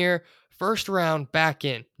 Going in here, first round, back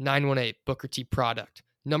in, 918, Booker T product.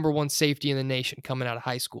 Number 1 safety in the nation coming out of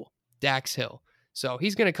high school, Dax Hill. So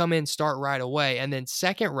he's going to come in, start right away. And then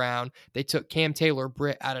second round, they took Cam Taylor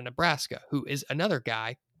Britt out of Nebraska, who is another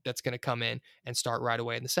guy that's going to come in and start right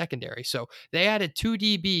away in the secondary. So they added 2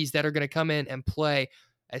 DBs that are going to come in and play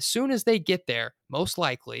as soon as they get there, most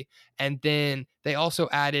likely. And then they also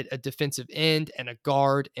added a defensive end and a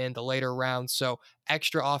guard in the later rounds. So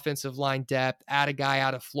extra offensive line depth, add a guy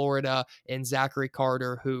out of Florida in Zachary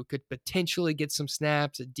Carter who could potentially get some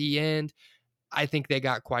snaps at D end. I think they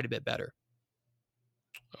got quite a bit better.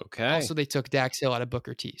 Okay. Also, they took Dax Hill out of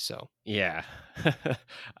Booker T. So Yeah.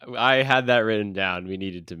 I had that written down. We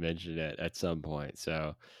needed to mention it at some point.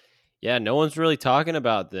 So, yeah, no one's really talking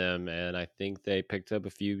about them. And I think they picked up a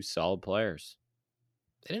few solid players.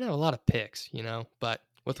 they didn't have a lot of picks, but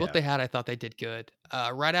with what Yeah. they had, I thought they did good.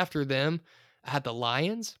 Right after them, I had the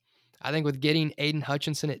Lions. I think with getting Aiden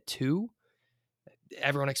Hutchinson at 2,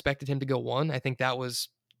 everyone expected him to go 1. I think that was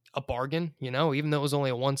a bargain, even though it was only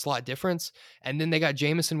a 1 slot difference. And then they got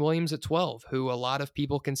Jamison Williams at 12, who a lot of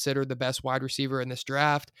people consider the best wide receiver in this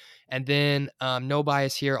draft. And then no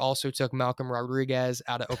bias here, also took Malcolm Rodriguez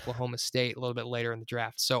out of Oklahoma State a little bit later in the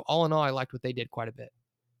draft. So all in all, I liked what they did quite a bit.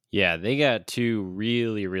 Yeah, they got 2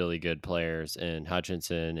 really, really good players in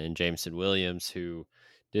Hutchinson and Jameson Williams who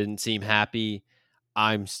didn't seem happy.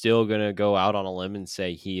 I'm still going to go out on a limb and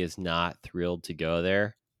say he is not thrilled to go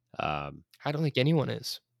there. I don't think anyone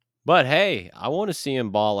is. But hey, I want to see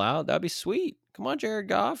him ball out. That'd be sweet. Come on, Jared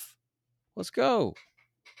Goff. Let's go.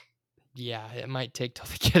 Yeah, it might take till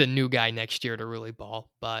they get a new guy next year to really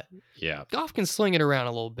ball, but Yeah. Goff can sling it around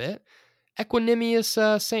a little bit.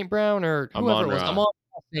 Equanimous St. Brown or whoever it was. Amon-Ra.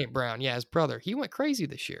 St. Brown. Yeah, his brother. He went crazy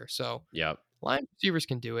this year. So Yep. line receivers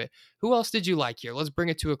can do it. Who else did you like here? Let's bring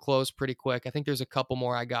it to a close pretty quick. I think there's a couple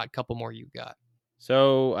more I got, a couple more you got.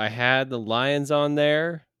 So I had the Lions on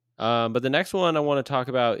there, but the next one I want to talk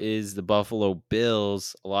about is the Buffalo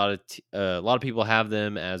Bills. A lot of people have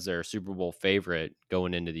them as their Super Bowl favorite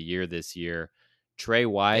going into the year this year. Trey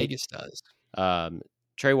White. Vegas does.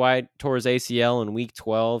 Trey White tore his ACL in Week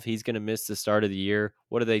 12. He's going to miss the start of the year.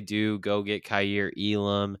 What do? Go get Kaiir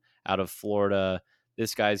Elam out of Florida.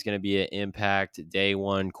 This guy's going to be an impact day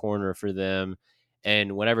 1 corner for them.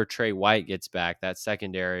 And whenever Trey White gets back, that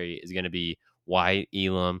secondary is going to be White,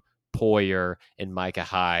 Elam, Poyer, and Micah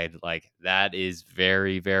Hyde. Like, that is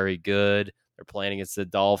very, very good. They're playing against the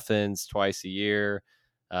Dolphins twice a year.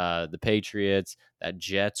 The Patriots, that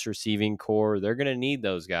Jets receiving core, they're going to need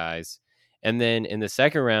those guys. And then in the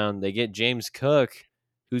second round, they get James Cook,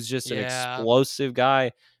 who's just an explosive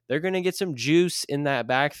guy. They're going to get some juice in that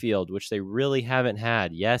backfield, which they really haven't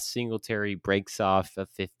had. Yes, Singletary breaks off a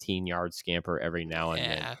 15-yard scamper every now and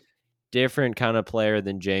then. Different kind of player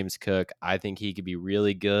than James Cook. I think he could be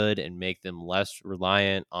really good and make them less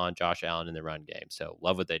reliant on Josh Allen in the run game. So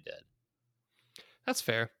love what they did. That's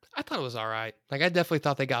fair. I thought it was all right. Like, I definitely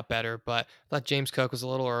thought they got better, but I thought James Cook was a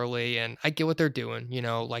little early, and I get what they're doing,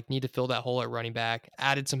 like need to fill that hole at running back.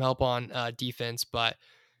 Added some help on defense, but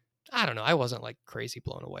I don't know. I wasn't like crazy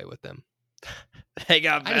blown away with them. They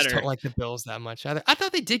got I just better. don't like the Bills that much. I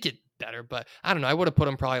thought they did get better, but I don't know. I would have put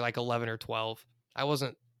them probably like 11 or 12. I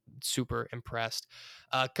wasn't super impressed.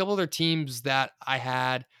 A couple other teams that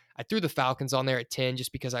I threw the Falcons on there at 10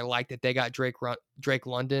 just because I liked that they got Drake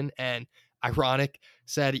London, and ironic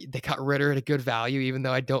said they got Ritter at a good value, even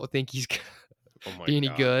though I don't think he's Oh my be any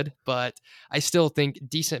God. good, but I still think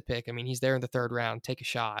decent pick. I mean, he's there in the third round. Take a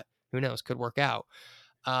shot. Who knows? Could work out.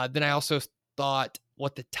 Then I also thought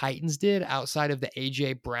what the Titans did outside of the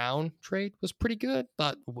AJ Brown trade was pretty good.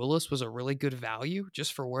 Thought Willis was a really good value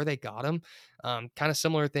just for where they got him. Kind of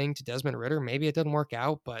similar thing to Desmond Ritter. Maybe it doesn't work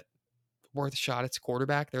out, but worth a shot. It's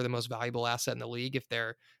quarterback. They're the most valuable asset in the league if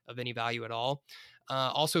they're of any value at all.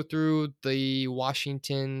 Also through the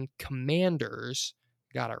Washington Commanders,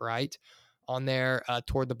 got it right on there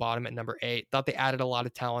toward the bottom at number 8. Thought they added a lot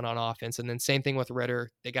of talent on offense. And then same thing with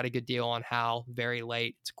Ritter. They got a good deal on Hal very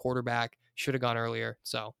late. It's a quarterback. Should have gone earlier.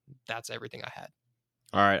 So that's everything I had.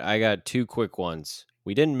 All right, I got 2 quick ones.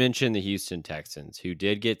 We didn't mention the Houston Texans, who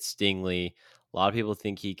did get Stingley. A lot of people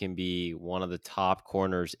think he can be one of the top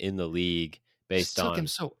corners in the league Just based took him on.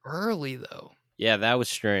 so early though. Yeah, that was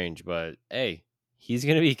strange, but hey, he's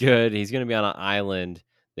going to be good. He's going to be on an island.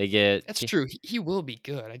 They get. That's true. He will be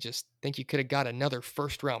good. I just think you could have got another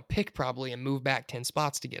first round pick probably and moved back 10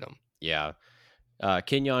 spots to get him. Yeah.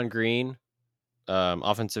 Kenyon Green,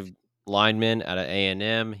 offensive lineman out of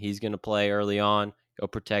A&M. He's going to play early on. Go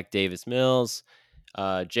protect Davis Mills.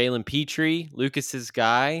 Jalen Petrie, Lucas's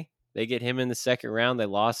guy. They get him in the second round. They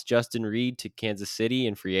lost Justin Reed to Kansas City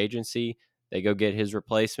in free agency. They go get his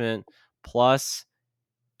replacement. Plus,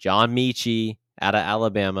 John Mechie out of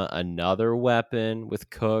Alabama, another weapon with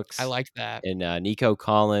Cooks. I liked that. And Nico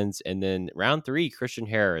Collins. And then round 3, Christian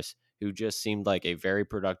Harris, who just seemed like a very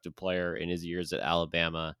productive player in his years at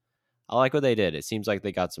Alabama. I like what they did. It seems like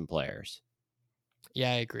they got some players.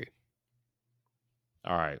 Yeah, I agree.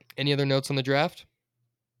 All right. Any other notes on the draft?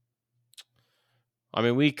 I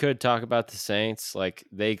mean, we could talk about the Saints. Like,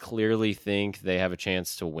 they clearly think they have a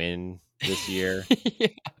chance to win this year. Yeah.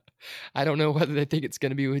 I don't know whether they think it's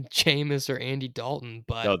going to be with Jameis or Andy Dalton,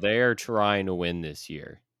 but No, they are trying to win this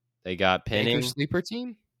year. They got Baker's sleeper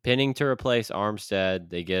team? Penning to replace Armstead.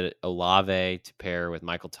 They get Olave to pair with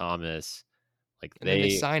Michael Thomas. Like And then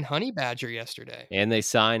they signed Honey Badger yesterday. And they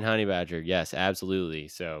signed Honey Badger. Yes, absolutely.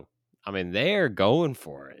 So, I mean, they are going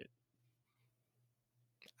for it.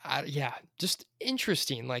 Yeah, just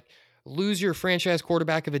interesting. Like, lose your franchise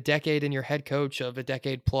quarterback of a decade and your head coach of a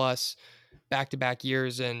decade plus back-to-back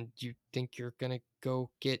years, and you think you're going to go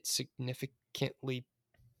get significantly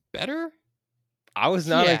better? I was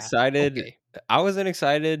not excited. Okay. I wasn't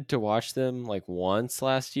excited to watch them like once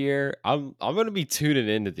last year. I'm going to be tuning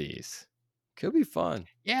into these. Could be fun.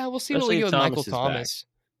 Yeah, we'll see what we Especially get if with Michael Thomas is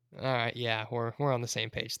Thomas. All right, yeah, we're on the same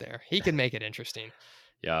page there. He can make it interesting.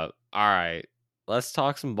 Yeah. All right. Let's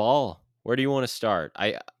talk some ball. Where do you want to start?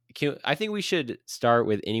 I think we should start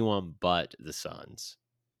with anyone but the Suns.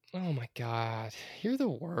 Oh my god, you're the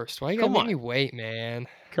worst. Why you gotta Come make on. me wait, man?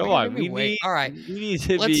 Come Why you on. gotta make me wait? All right, We need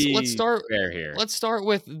to let's be start. fair here. Let's start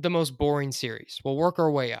with the most boring series. We'll work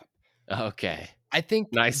our way up. Okay. I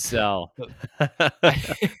think Nice sell.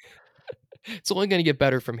 it's only going to get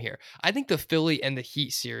better from here. I think the Philly and the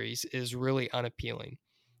Heat series is really unappealing.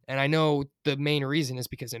 And I know the main reason is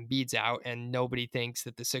because Embiid's out and nobody thinks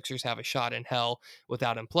that the Sixers have a shot in hell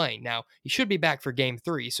without him playing. Now, he should be back for game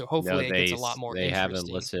 3, so hopefully it gets a lot more interesting. They have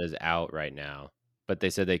him listed as out right now, but they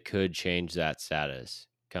said they could change that status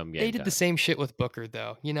come game They did time. the same shit with Booker,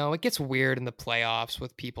 though. You know, it gets weird in the playoffs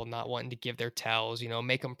with people not wanting to give their tells,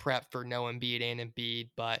 make them prep for no Embiid and Embiid.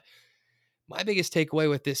 But my biggest takeaway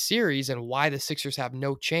with this series and why the Sixers have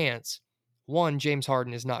no chance, 1, James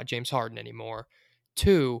Harden is not James Harden anymore.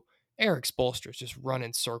 2, Eric Spoelstra is just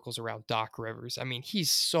running circles around Doc Rivers. I mean, he's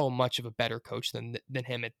so much of a better coach than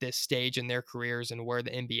him at this stage in their careers and where the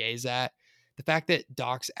NBA's at. The fact that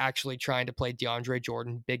Doc's actually trying to play DeAndre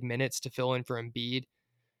Jordan big minutes to fill in for Embiid,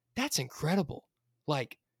 that's incredible.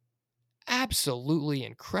 Like, absolutely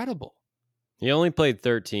incredible. He only played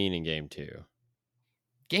 13 in game 2.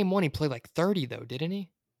 Game 1, he played like 30, though, didn't he?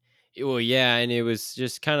 Well, yeah, and it was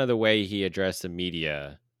just kind of the way he addressed the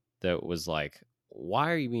media that was like,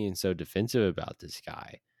 why are you being so defensive about this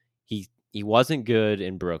guy? He wasn't good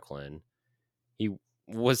in Brooklyn. He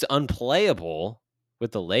was unplayable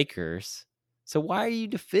with the Lakers. So why are you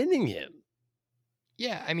defending him?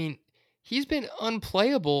 Yeah, I mean, he's been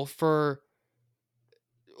unplayable for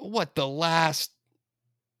the last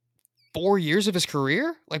 4 years of his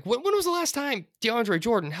career? Like, when was the last time DeAndre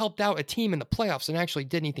Jordan helped out a team in the playoffs and actually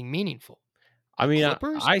did anything meaningful? I mean,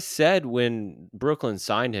 Clippers? I said when Brooklyn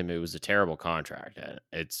signed him, it was a terrible contract. And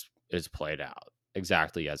it's it's played out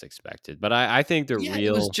exactly as expected. But I think the Yeah,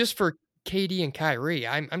 it was real just for KD and Kyrie.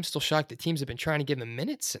 I'm still shocked that teams have been trying to give him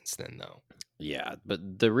minutes since then, though. Yeah,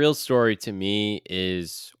 but the real story to me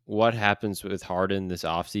is what happens with Harden this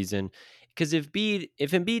offseason. Because if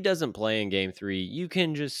Embiid doesn't play in game 3, you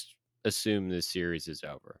can just assume this series is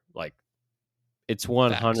over. Like, it's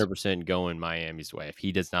Facts. 100% going Miami's way if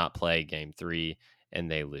he does not play game 3 and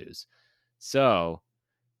they lose. So,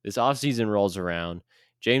 this offseason rolls around.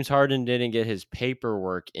 James Harden didn't get his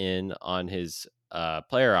paperwork in on his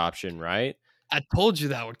player option, right? I told you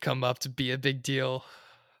that would come up to be a big deal.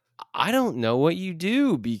 I don't know what you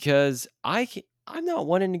do because I'm not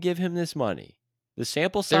wanting to give him this money. The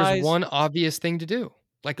sample There's size, one obvious thing to do.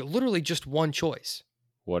 Like literally just one choice.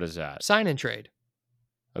 what is that? Sign and trade.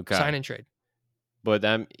 Sign Okay. and trade. But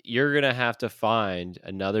then you're going to have to find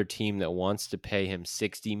another team that wants to pay him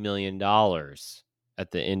 $60 million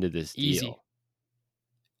at the end of this Easy. deal.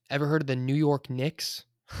 Ever heard of the New York Knicks?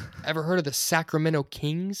 Ever heard of the Sacramento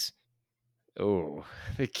Kings? Oh,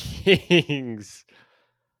 the Kings.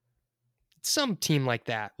 Some team like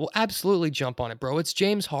that will absolutely jump on it, bro. It's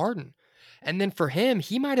James Harden. And then for him,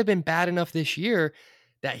 he might have been bad enough this year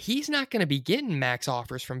that he's not going to be getting max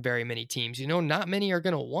offers from very many teams. You know, not many are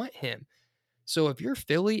going to want him. So if you're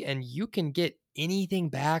Philly and you can get anything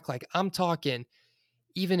back, like I'm talking,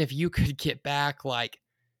 even if you could get back like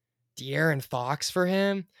De'Aaron Fox for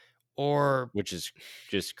him, or Which is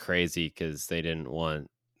just crazy because they didn't want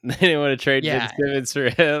to trade Ben yeah, Simmons for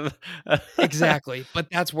him. exactly. But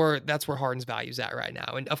that's where Harden's value's at right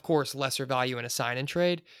now. And of course, lesser value in a sign and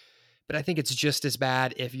trade. But I think it's just as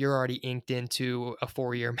bad if you're already inked into a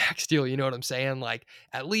 4-year max deal. You know what I'm saying? Like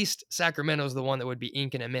at least Sacramento's the one that would be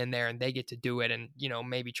inking him in there and they get to do it and, you know,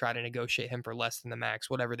 maybe try to negotiate him for less than the max,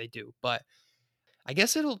 whatever they do. But I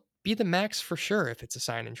guess it'll be the max for sure if it's a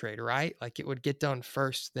sign and trade, right? Like it would get done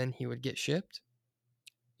first, then he would get shipped.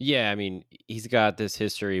 Yeah, I mean, he's got this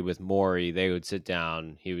history with Maury. They would sit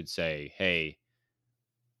down. He would say, "Hey,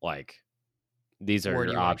 like these are Where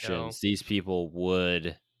do your you want to go? options. These people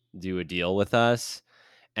would do a deal with us."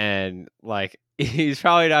 And like he's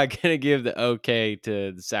probably not going to give the okay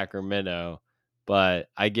to the Sacramento, but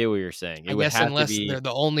I get what you're saying. It I would guess have to unless be they're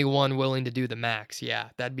the only one willing to do the max. Yeah,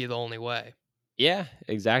 that'd be the only way. yeah,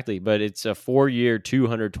 exactly, but it's a 4-year,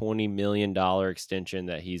 $220 million extension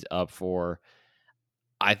that he's up for.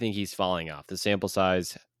 I think he's falling off. The sample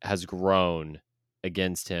size has grown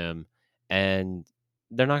against him, and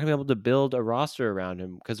they're not going to be able to build a roster around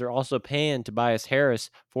him because they're also paying Tobias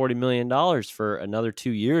Harris $40 million for another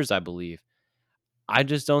 2 years, I believe. I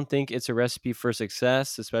just don't think it's a recipe for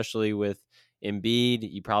success, especially with Embiid.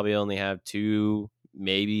 You probably only have 2,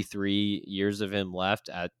 maybe 3 years of him left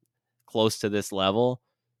at close to this level.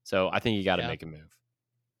 So I think you got to Yeah, make a move.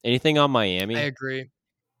 Anything on I Miami? agree.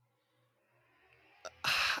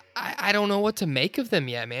 I don't know what to make of them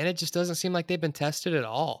yet, man. It just doesn't seem like they've been tested at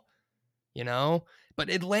all, you know? But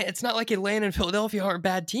it's not like Atlanta and Philadelphia aren't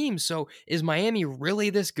bad teams. So is Miami really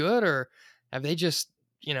this good or have they just,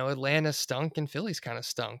 you know, Atlanta stunk and Philly's kind of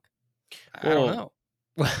stunk? I don't Well,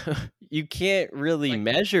 know. you can't really Like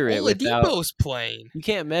measure it without Oladipo's playing. you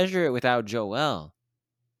can't measure it without Joel.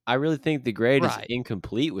 I really think the grade is Right.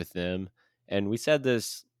 incomplete with them, and we said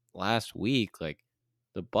this last week. Like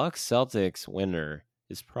the Bucks Celtics winner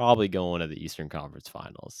is probably going to the Eastern Conference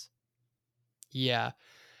Finals. Yeah.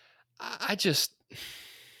 I just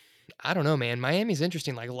I don't know, man. Miami's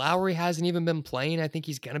interesting. Like Lowry hasn't even been playing. I think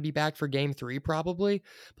he's gonna be back for game 3 probably.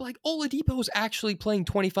 But like Oladipo's actually playing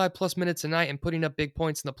 25 plus minutes a night and putting up big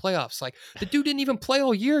points in the playoffs. Like the dude didn't even play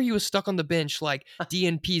all year. He was stuck on the bench like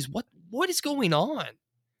DNPs. What is going on?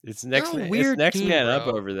 They're a It's weird next team, man up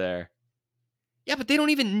bro. over there. Yeah, but they don't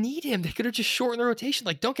even need him. They could have just shortened the rotation.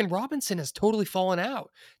 Like Duncan Robinson has totally fallen out.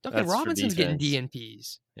 Duncan That's for Robinson's getting defense.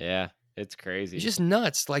 DNPs. Yeah, it's It's crazy. just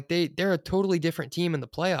nuts. Like they're a totally different team in the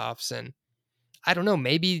playoffs and I don't know.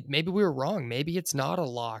 Maybe we were wrong. Maybe it's not a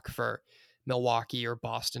lock for Milwaukee or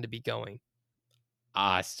Boston to be going.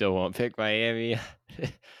 I still won't pick Miami, I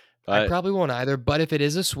but probably won't either. But if it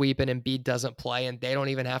is a sweep and Embiid doesn't play and they don't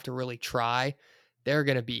even have to really try, they're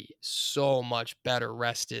going to be so much better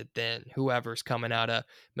rested than whoever's coming out of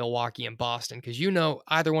Milwaukee and Boston. Because you know,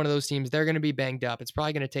 either one of those teams, they're going to be banged up. It's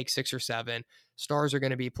probably going to take 6 or 7. Stars are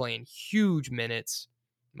going to be playing huge minutes.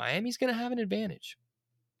 Miami's going to have an advantage.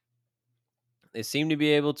 they seem to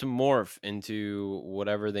be able to morph into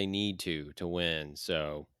whatever they need to win.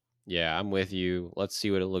 So, yeah, I'm with you. Let's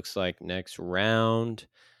see what it looks like next round.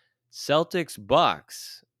 Celtics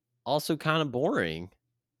Bucks. Also kind of boring.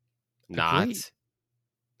 Agreed. Not.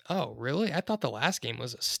 Oh, really? I thought the last game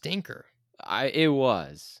was a stinker. It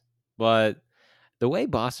was. But the way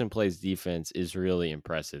Boston plays defense is really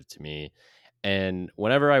impressive to me. And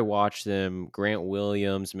whenever I watch them, Grant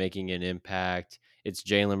Williams making an impact, it's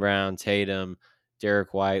Jaylen Brown, Tatum,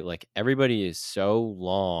 Derek White, like everybody is so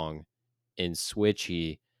long and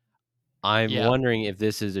switchy. I'm Yeah, wondering if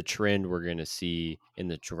this is a trend we're going to see in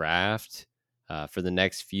the draft for the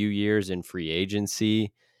next few years in free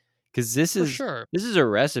agency, because this for is sure. this is a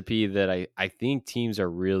recipe that I think teams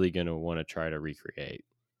are really going to want to try to recreate.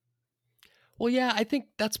 Well, yeah, I think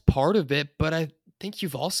that's part of it, but I think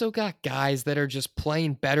you've also got guys that are just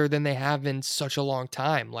playing better than they have in such a long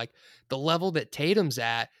time. Like the level that Tatum's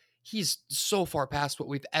at, he's so far past what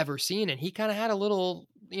we've ever seen. And he kind of had a little,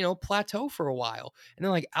 plateau for a while. And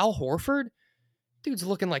then like Al Horford, dude's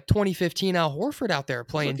looking like 2015 Al Horford out there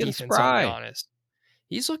He's playing looking defense on spry. Giannis.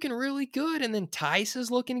 He's looking really good. And then Tice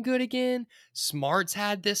is looking good again. Smart's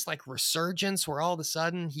had this like resurgence where all of a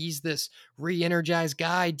sudden he's this re energized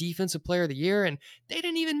guy, defensive player of the year. And they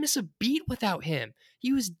didn't even miss a beat without him.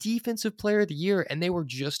 He was defensive player of the year, and they were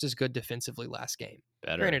just as good defensively last game.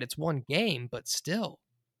 Better. Granted, it's one game, but still.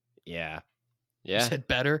 Yeah. You Yeah. said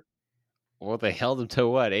better. Well, they held him to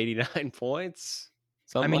what, 89 points?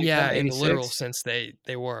 I Something mean, like that, yeah, in the literal 86? sense,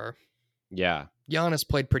 they were. Yeah. Giannis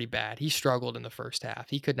played pretty bad. He struggled in the first half.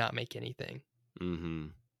 He could not make anything. Mm-hmm.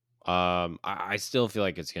 I still feel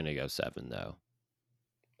like it's going to go 7, though.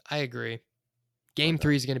 I agree. Game Okay.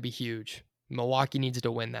 3 is going to be huge. Milwaukee needs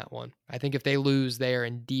to win that one. I think if they lose, they are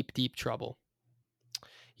in deep, deep trouble.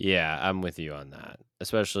 Yeah, I'm with you on that.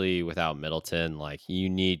 Especially without Middleton, like you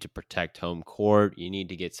need to protect home court. You need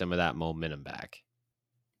to get some of that momentum back.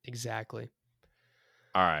 Exactly.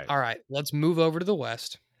 All right. All right, let's move over to the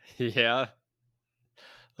West. Yeah.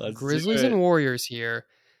 Let's do Grizzlies it. and Warriors here.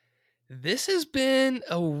 This has been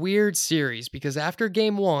a weird series because after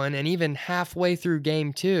game 1 and even halfway through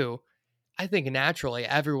game 2, I think naturally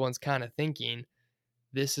everyone's kind of thinking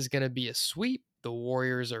this is going to be a sweep. The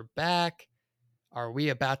Warriors are back. Are we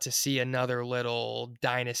about to see another little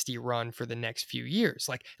dynasty run for the next few years?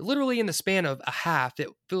 Like literally in the span of a half, it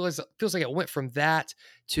feels like it went from that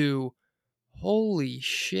to holy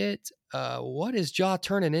shit. What is Ja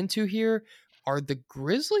turning into here? Are the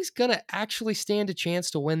Grizzlies gonna actually stand a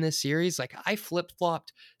chance to win this series? Like I flip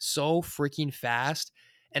flopped so freaking fast,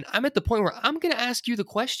 and I'm at the point where I'm gonna ask you the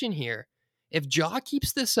question here: if Ja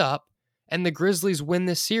keeps this up and the Grizzlies win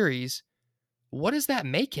this series, what does that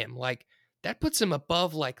make him? Like that puts him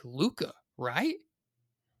above like Luka, right?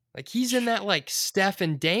 Like he's in that like Steph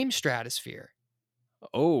and Dame stratosphere.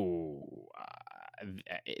 Oh,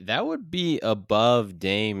 that would be above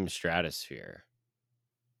Dame stratosphere.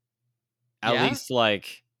 At Yeah. least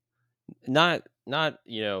like not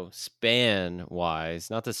span wise,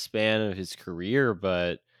 not the span of his career,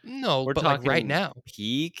 but No, we're but like right talking now.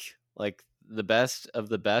 peak, like the best of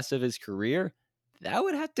his career. That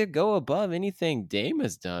would have to go above anything Dame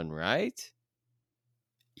has done, right?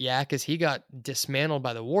 Yeah, because he got dismantled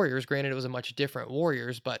by the Warriors. Granted, it was a much different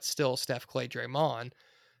Warriors, but still Steph, Clay, Draymond,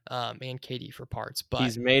 and KD for parts. But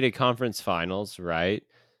He's made a conference finals, right?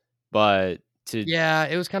 But yeah,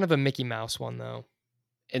 it was kind of a Mickey Mouse one, though.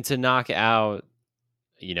 to knock out,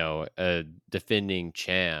 a defending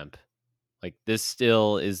champ, like this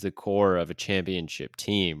still is the core of a championship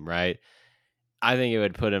team, right? I think it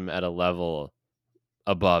would put him at a level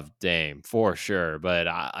above Dame for sure. But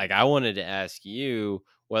I wanted to ask you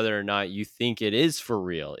whether or not you think it is for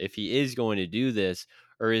real, if he is going to do this,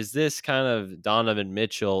 or is this kind of Donovan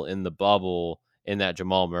Mitchell in the bubble in that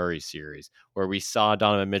Jamal Murray series where we saw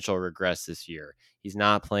Donovan Mitchell regress this year? He's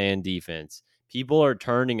not playing defense. People are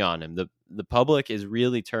turning on him. The public is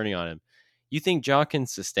really turning on him. You think Ja can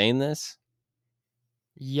sustain this?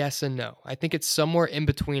 Yes and no. I think it's somewhere in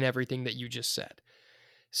between everything that you just said.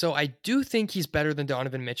 So I do think he's better than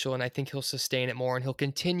Donovan Mitchell, and I think he'll sustain it more, and he'll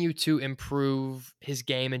continue to improve his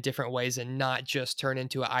game in different ways and not just turn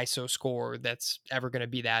into an ISO scorer that's ever going to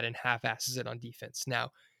be that and half-asses it on defense.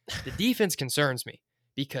 Now, the defense concerns me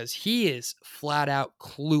because he is flat out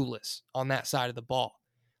clueless on that side of the ball.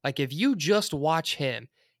 Like if you just watch him,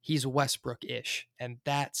 he's Westbrook-ish, and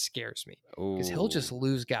that scares me because he'll just Oh,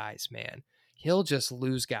 lose guys, man. He'll just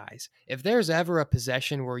lose guys. If there's ever a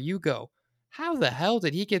possession where you go, how the hell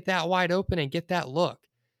did he get that wide open and get that look?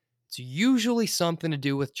 It's usually something to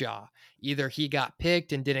do with Ja. Either he got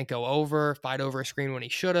picked and didn't go over, fight over a screen when he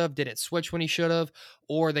should have, didn't switch when he should have,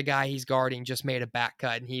 or the guy he's guarding just made a back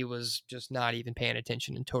cut and he was just not even paying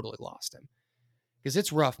attention and totally lost him. Because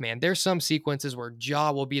it's rough, man. There's some sequences where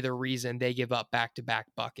Ja will be the reason they give up back-to-back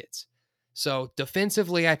buckets. So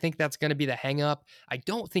defensively, I think that's going to be the hang up. I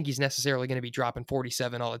don't think he's necessarily going to be dropping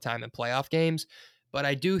 47 all the time in playoff games, but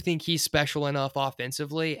I do think he's special enough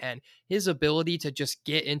offensively, and his ability to just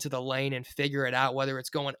get into the lane and figure it out, whether it's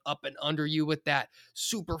going up and under you with that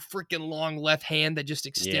super freaking long left hand that just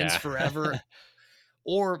extends Yeah. forever,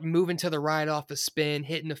 or moving to the right off the spin,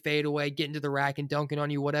 hitting a fadeaway, getting to the rack and dunking on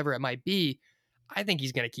you, whatever it might be. I think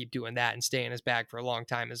he's going to keep doing that and stay in his bag for a long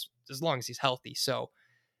time, as long as he's healthy. So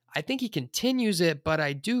I think he continues it, but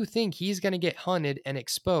I do think he's going to get hunted and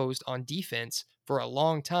exposed on defense for a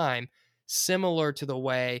long time, similar to the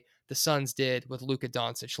way the Suns did with Luka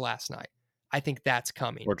Doncic last night. I think that's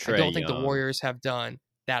coming. Or I Trey don't think the Young. Warriors have done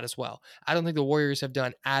that as well. I don't think the Warriors have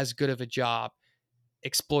done as good of a job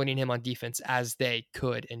exploiting him on defense as they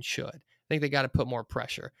could and should. I think they got to put more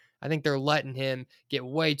pressure. I think they're letting him get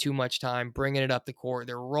way too much time, bringing it up the court.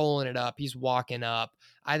 They're rolling it up. He's walking up.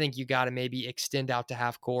 I think you got to maybe extend out to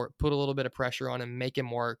half court, put a little bit of pressure on him, make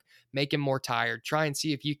him work, make him more tired. Try and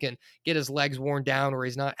see if you can get his legs worn down where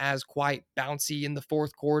he's not as quite bouncy in the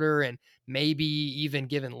fourth quarter and maybe even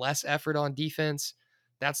given less effort on defense.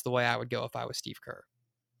 That's the way I would go if I was Steve Kerr.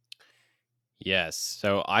 Yes.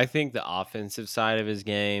 So I think the offensive side of his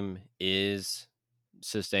game is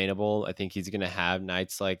sustainable. I think he's going to have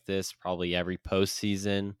nights like this probably every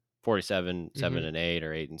postseason. 47, 7-8,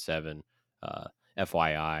 or 8-7.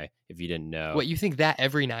 FYI, if you didn't know. What, you think that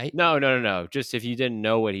every night? No. Just if you didn't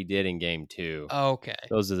know what he did in game 2. Okay.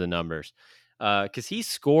 Those are the numbers. Because he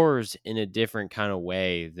scores in a different kind of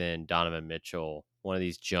way than Donovan Mitchell, one of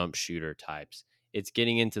these jump shooter types. It's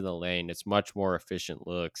getting into the lane. It's much more efficient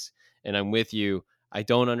looks. And I'm with you. I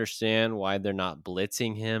don't understand why they're not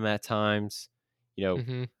blitzing him at times.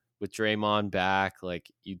 With Draymond back,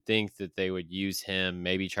 like you'd think that they would use him,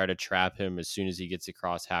 maybe try to trap him as soon as he gets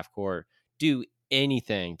across half court, do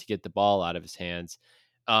anything to get the ball out of his hands.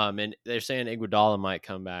 And they're saying Iguodala might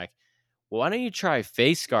come back. Well, why don't you try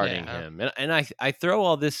face guarding him? And I throw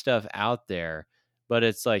all this stuff out there, but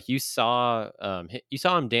it's like you saw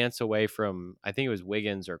him dance away from, I think it was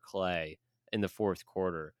Wiggins or Clay in the fourth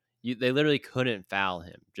quarter. They literally couldn't foul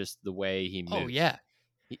him, just the way he moved. Oh yeah,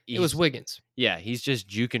 it was Wiggins. Yeah, he's just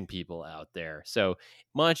juking people out there. So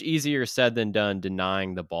much easier said than done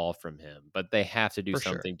denying the ball from him, but they have to do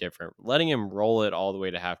something different. Letting him roll it all the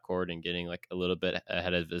way to half court and getting like a little bit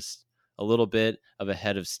ahead of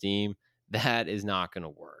steam, that is not going to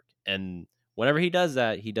work. And whenever he does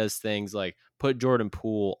that, he does things like put Jordan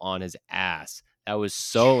Poole on his ass. That was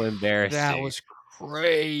so embarrassing. That was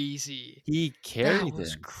crazy. He carried him. That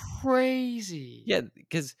was crazy. Yeah,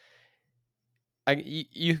 because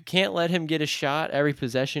you can't let him get a shot every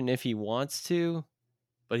possession if he wants to,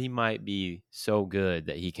 but he might be so good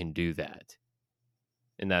that he can do that.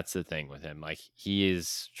 And that's the thing with him. Like, he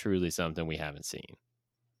is truly something we haven't seen.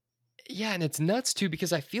 Yeah, and it's nuts too,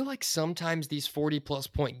 because I feel like sometimes these 40-plus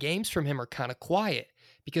point games from him are kind of quiet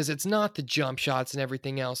because it's not the jump shots and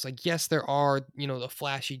everything else. Like, yes, there are, the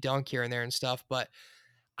flashy dunk here and there and stuff, but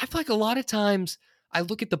I feel like a lot of times I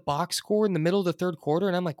look at the box score in the middle of the third quarter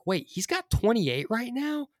and I'm like, wait, he's got 28 right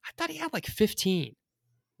now? I thought he had like 15.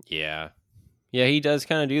 Yeah. Yeah, he does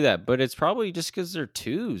kind of do that, but it's probably just because they're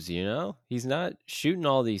twos, He's not shooting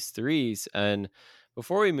all these threes. And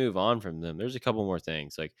before we move on from them, there's a couple more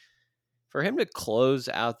things. Like, for him to close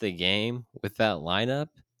out the game with that lineup,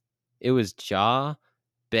 it was Ja,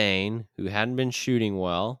 Bane, who hadn't been shooting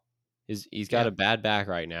well. He's got a bad back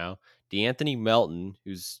right now. DeAnthony Melton,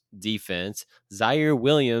 who's defense. Zaire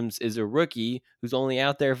Williams is a rookie who's only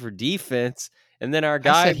out there for defense. And then our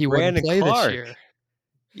guy, Brandon Clark. This year.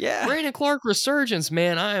 Yeah. Brandon Clark resurgence,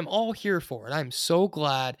 man. I am all here for it. I'm so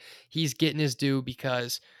glad he's getting his due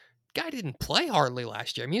because guy didn't play hardly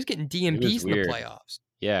last year. I mean, he was getting DMPs in the playoffs.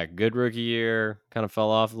 Yeah, good rookie year. Kind of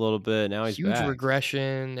fell off a little bit. Now he's huge back.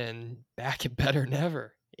 Regression and back and better than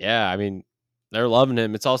ever. Yeah, I mean, they're loving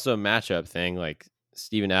him. It's also a matchup thing. Like,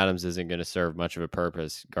 Steven Adams isn't going to serve much of a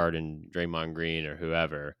purpose guarding Draymond Green or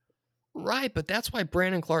whoever. Right, but that's why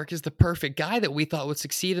Brandon Clark is the perfect guy that we thought would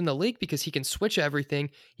succeed in the league because he can switch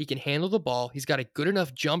everything. He can handle the ball. He's got a good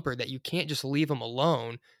enough jumper that you can't just leave him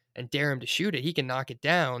alone and dare him to shoot it. He can knock it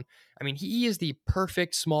down. I mean, he is the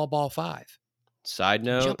perfect small ball 5. Side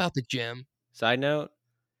note. Jump out the gym. Side note.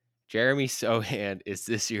 Jeremy Sohan is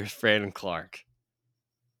this year's Brandon Clark.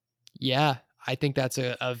 Yeah, I think that's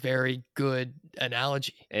a very good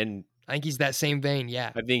analogy. And I think he's that same vein,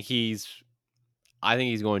 yeah. I think he's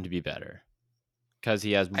going to be better because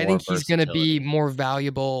he has more. I think he's going to be more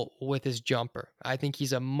valuable with his jumper. I think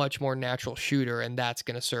he's a much more natural shooter, and that's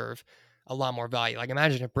going to serve a lot more value. Like,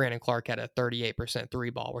 imagine if Brandon Clark had a 38% three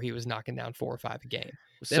ball where he was knocking down 4 or 5 a game.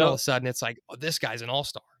 Then all of a sudden it's like, oh, this guy's an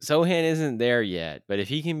all-star. Sohan isn't there yet, but if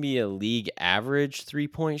he can be a league average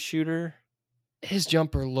 3-point shooter, His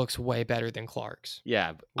jumper looks way better than Clark's.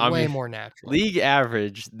 Yeah, I Way mean, more natural. league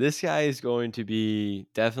average, this guy is going to be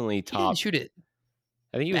definitely He didn't top. shoot it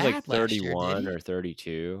I think he was like bad last year, did 31 he? or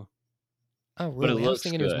 32, Oh, but it really? I was looks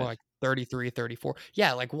thinking it was more good. like 33, 34.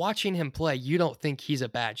 Yeah, like watching him play, you don't think he's a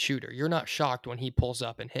bad shooter. You're not shocked when he pulls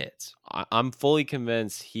up and hits. I'm fully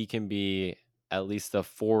convinced he can be at least the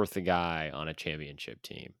fourth guy on a championship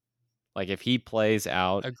team. Like if he plays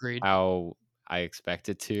out Agreed. how I expect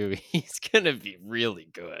it to, he's gonna be really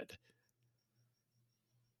good.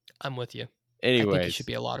 I'm with you. I think he should Anyways,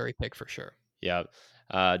 be a lottery pick for sure. yeah.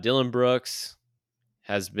 Dylan Brooks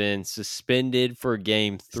has been suspended for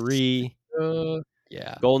game 3.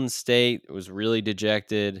 Yeah, Golden State was really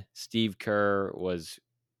dejected. Steve Kerr was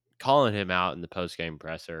calling him out in the post-game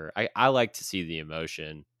presser. I like to see the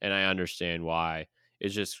emotion, and I understand why.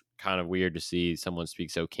 It's just kind of weird to see someone speak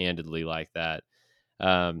so candidly like that.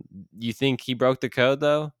 You think he broke the code,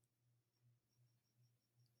 though?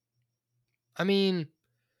 I mean,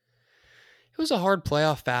 it was a hard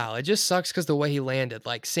playoff foul. It just sucks because the way he landed.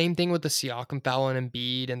 Like, same thing with the Siakam foul on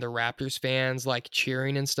Embiid and the Raptors fans, like,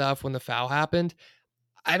 cheering and stuff when the foul happened.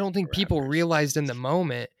 I don't think people Raptors. realized in the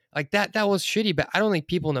moment like that was shitty, but I don't think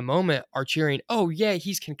people in the moment are cheering, "Oh yeah,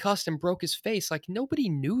 he's concussed and broke his face." Like nobody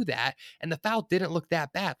knew that and the foul didn't look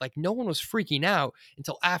that bad. Like no one was freaking out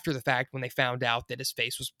until after the fact when they found out that his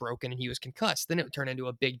face was broken and he was concussed. Then it turned into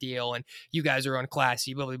a big deal and you guys are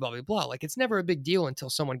unclassy, blah blah blah blah blah. Like it's never a big deal until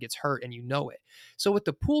someone gets hurt and you know it. So with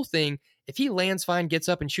the Poole thing, if he lands fine, gets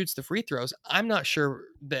up and shoots the free throws, I'm not sure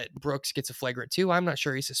that Brooks gets a flagrant 2. I'm not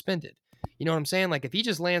sure he's suspended. You know what I'm saying? Like if he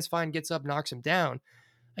just lands fine, gets up, knocks him down,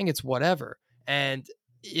 I think it's whatever. And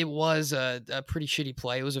it was a pretty shitty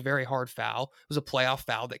play. It was a very hard foul. It was a playoff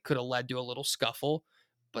foul that could have led to a little scuffle.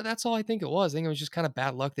 But that's all I think it was. I think it was just kind of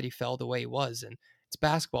bad luck that he fell the way he was. And it's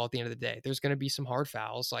basketball at the end of the day. There's going to be some hard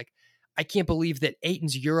fouls. Like I can't believe that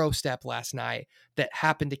Aiton's Euro step last night that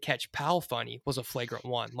happened to catch Powell funny was a flagrant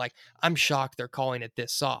 1. Like I'm shocked they're calling it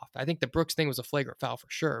this soft. I think the Brooks thing was a flagrant foul for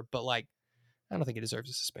sure, but like I don't think it deserves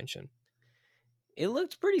a suspension. It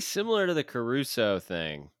looked pretty similar to the Caruso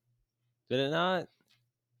thing. Did it not?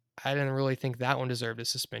 I didn't really think that one deserved a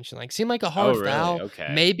suspension. Like, seemed like a Oh, hard really? foul, Okay.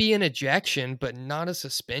 maybe an ejection, but not a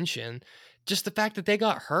suspension. Just the fact that they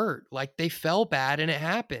got hurt, like they fell bad and it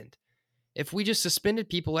happened. If we just suspended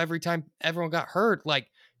people every time everyone got hurt, like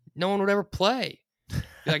no one would ever play. Be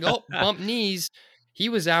like, oh, bump knees. He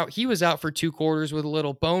was out. He was out for 2 quarters with a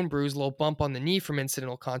little bone bruise, a little bump on the knee from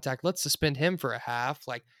incidental contact. Let's suspend him for a half.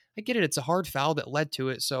 Like, I get it. It's a hard foul that led to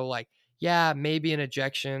it. So, like, yeah, maybe an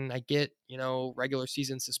ejection. I get, regular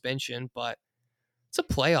season suspension, but it's a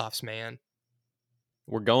playoffs, man.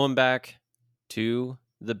 We're going back to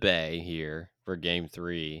the Bay here for game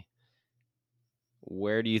 3.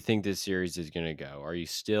 Where do you think this series is going to go? Are you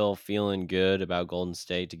still feeling good about Golden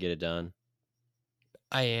State to get it done?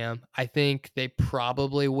 I am. I think they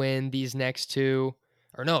probably win these next 2.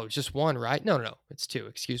 Or no, just 1, right? No. It's 2.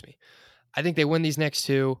 Excuse me. I think they win these next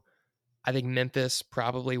 2. I think Memphis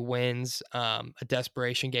probably wins a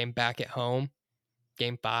desperation game back at home,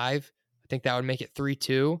 game 5. I think that would make it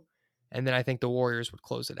 3-2. And then I think the Warriors would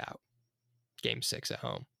close it out, game 6 at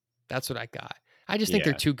home. That's what I got. I just think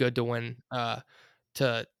they're Yeah. too good to win,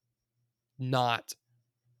 to not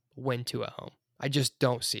win 2 at home. I just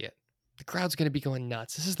don't see it. The crowd's going to be going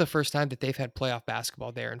nuts. This is the first time that they've had playoff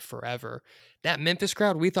basketball there in forever. That Memphis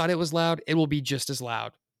crowd, we thought it was loud. It will be just as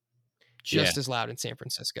loud. Yeah. Just as loud in San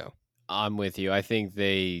Francisco. I'm with you. I think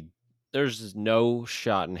there's no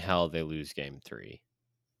shot in hell they lose game 3.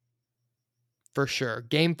 For sure.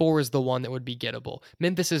 Game 4 is the one that would be gettable.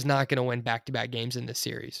 Memphis is not going to win back-to-back games in this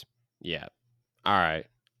series. Yeah. All right.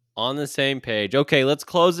 On the same page. Okay, let's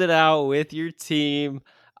close it out with your team.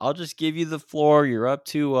 I'll just give you the floor. You're up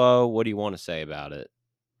 2-0. What do you want to say about it?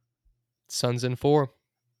 Suns in 4.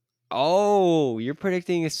 Oh, you're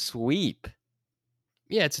predicting a sweep.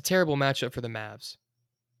 Yeah, it's a terrible matchup for the Mavs.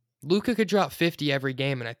 Luka could drop 50 every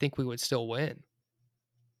game, and I think we would still win.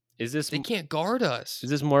 They can't guard us.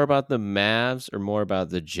 Is this more about the Mavs or more about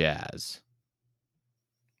the Jazz?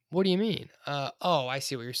 What do you mean? I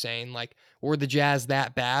see what you're saying. Like, were the Jazz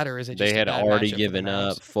that bad, or is it They just a had bad already matchup given for the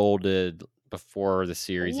Mavs? up, folded before the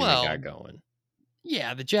series even Well, got going.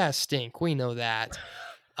 yeah, the Jazz stink. We know that.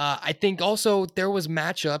 I think also there was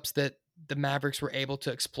matchups that the Mavericks were able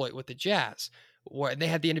to exploit with the Jazz. where they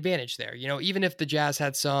had the advantage there. Even if the Jazz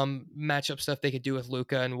had some matchup stuff they could do with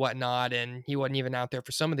Luka and whatnot, and he wasn't even out there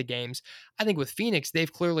for some of the games, I think with Phoenix,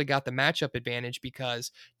 they've clearly got the matchup advantage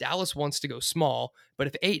because Dallas wants to go small, but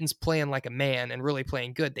if Ayton's playing like a man and really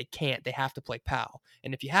playing good, they can't. They have to play Powell.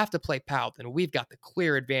 And if you have to play Powell, then we've got the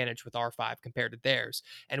clear advantage with R5 compared to theirs.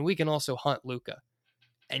 And we can also hunt Luka.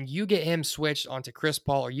 And you get him switched onto Chris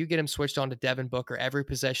Paul or you get him switched onto Devin Booker every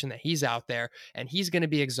possession that he's out there, and he's going to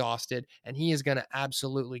be exhausted and he is going to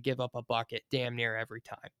absolutely give up a bucket damn near every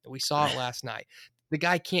time. We saw it last night. The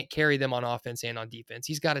guy can't carry them on offense and on defense.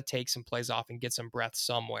 He's got to take some plays off and get some breath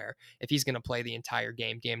somewhere if he's going to play the entire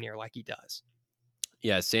game damn near like he does.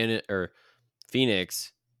 Yeah,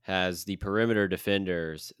 Phoenix has the perimeter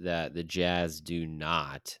defenders that the Jazz do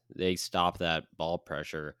not. They stop that ball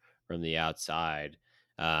pressure from the outside.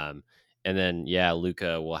 And then,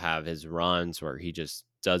 Luka will have his runs where he just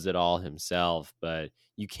does it all himself, but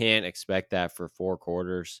you can't expect that for 4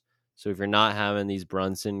 quarters. So if you're not having these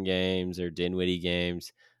Brunson games or Dinwiddie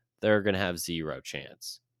games, they're going to have zero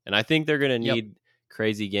chance. And I think they're going to need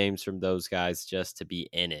crazy games from those guys just to be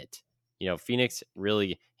in it. Phoenix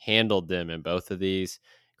really handled them in both of these.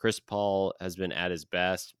 Chris Paul has been at his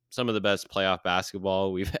best, some of the best playoff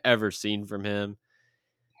basketball we've ever seen from him.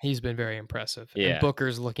 He's been very impressive. Yeah. And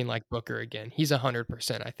Booker's looking like Booker again. He's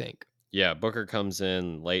 100%, I think. Yeah, Booker comes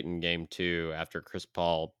in late in game 2 after Chris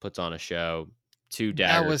Paul puts on a show. 2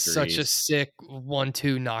 dagger That was threes. Such a sick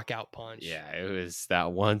 1-2 knockout punch. Yeah, it was that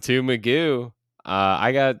 1-2 Magoo.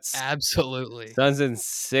 I got absolutely Suns in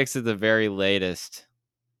 6 at the very latest.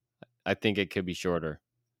 I think it could be shorter.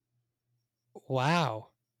 Wow.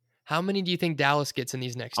 How many do you think Dallas gets in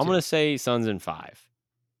these next 2? I'm going to say Suns in 5.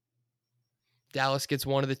 Dallas gets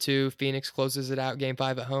one of the 2. Phoenix closes it out game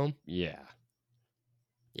 5 at home. Yeah.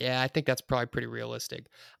 Yeah, I think that's probably pretty realistic.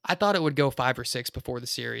 I thought it would go 5 or 6 before the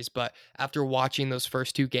series, but after watching those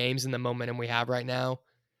first 2 games and the momentum we have right now,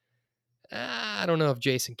 I don't know if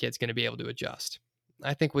Jason Kidd's going to be able to adjust.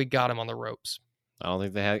 I think we got him on the ropes. I don't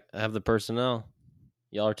think they have the personnel.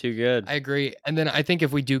 Y'all are too good. I agree. And then I think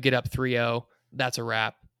if we do get up 3-0, that's a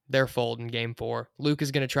wrap. They're folding game 4. Luke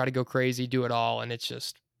is going to try to go crazy, do it all, and it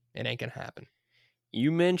ain't going to happen. You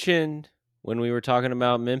mentioned when we were talking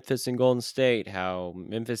about Memphis and Golden State, how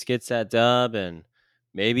Memphis gets that dub and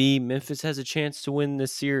maybe Memphis has a chance to win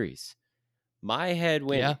this series. My head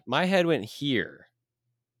went here.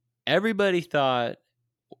 Everybody thought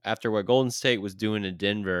after what Golden State was doing to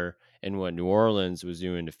Denver and what New Orleans was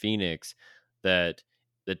doing to Phoenix that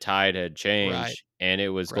the tide had changed and it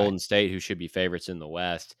was Golden State who should be favorites in the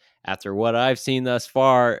West. After what I've seen thus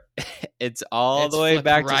far, it's the way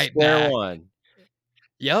back to square one.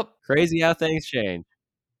 Yep. Crazy how things change.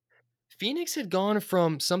 Phoenix had gone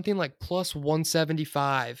from something like plus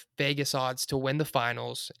 175 Vegas odds to win the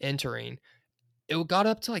finals entering. It got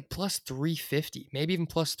up to like plus 350, maybe even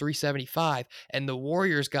plus 375. And the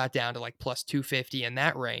Warriors got down to like plus 250 in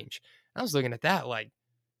that range. I was looking at that like,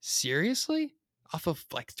 seriously? Off of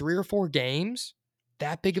like 3 or 4 games?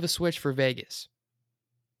 That big of a switch for Vegas.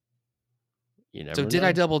 So did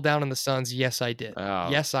I double down on the Suns? Yes, I did.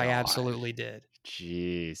 Yes, I absolutely did.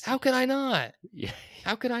 Jeez. How could I not? Yeah.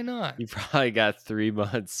 How could I not? You probably got 3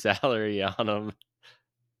 months salary on them.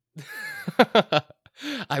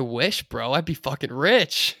 I wish, bro. I'd be fucking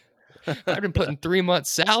rich. I've been putting 3 months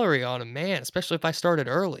salary on them, man, especially if I started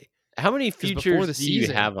early. How many futures do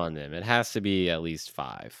you have on them? It has to be at least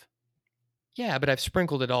 5. Yeah, but I've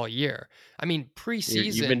sprinkled it all year. I mean,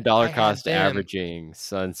 preseason. You've been dollar cost averaging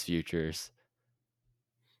Suns futures.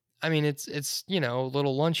 I mean, it's a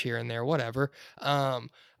little lunch here and there, whatever.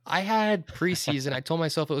 I had preseason. I told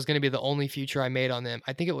myself it was going to be the only future I made on them.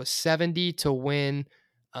 I think it was 70 to win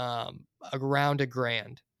around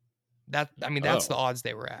 $1,000. That's the odds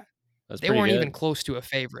they were at. They weren't even close to a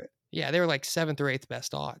favorite. Yeah, they were like 7th or 8th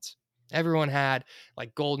best odds. Everyone had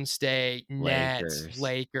like Golden State, Nets,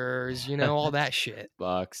 Lakers, all that shit.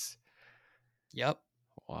 Bucks. Yep.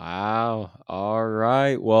 Wow. All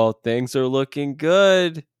right. Well, things are looking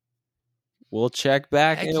good. We'll check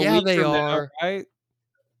back in a week they from are. now, right?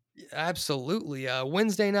 Absolutely.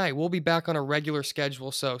 Wednesday night, we'll be back on a regular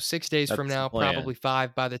schedule. So 6 days from now, probably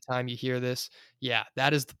 5 by the time you hear this. Yeah,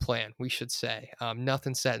 that is the plan, we should say.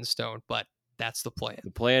 Nothing set in stone, but that's the plan.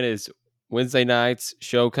 The plan is Wednesday nights,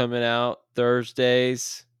 show coming out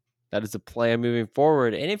Thursdays. That is the plan moving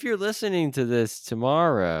forward. And if you're listening to this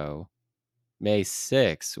tomorrow, May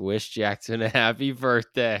 6th, wish Jackson a happy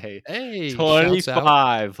birthday. Hey,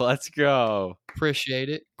 25. Let's go. Appreciate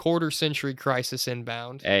it. Quarter century crisis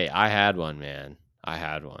inbound. Hey, I had one, man. I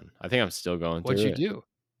had one. I think I'm still going through it.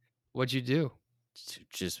 What'd you do?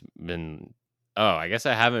 Just been Oh, I guess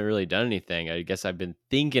I haven't really done anything. I guess I've been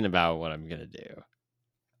thinking about what I'm gonna do.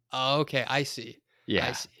 Oh, okay, I see. I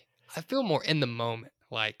Yeah. see. I feel more in the moment.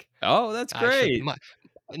 Like Oh, that's I should. great. My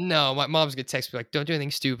mom's gonna text me like, "Don't do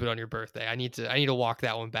anything stupid on your birthday. I need to walk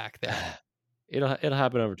that one back there." It'll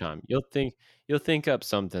happen over time. You'll think up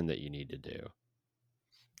something that you need to do.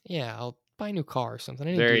 Yeah, I'll buy a new car or something.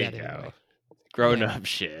 I didn't There do you that go. anyway. Grown Yeah, up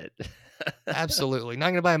shit. absolutely. Not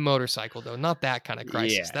gonna buy a motorcycle though. Not that kind of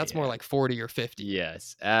crisis. Yeah, That's more yeah. like 40 or 50.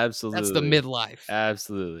 Yes, That's the absolutely. midlife.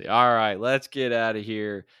 Absolutely. All right, let's get out of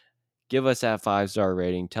here. Give us that 5-star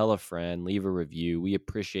rating. Tell a friend. Leave a review. We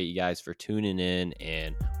appreciate you guys for tuning in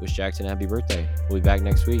and wish Jackson a happy birthday. We'll be back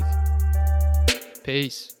next week.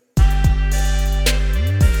 Peace.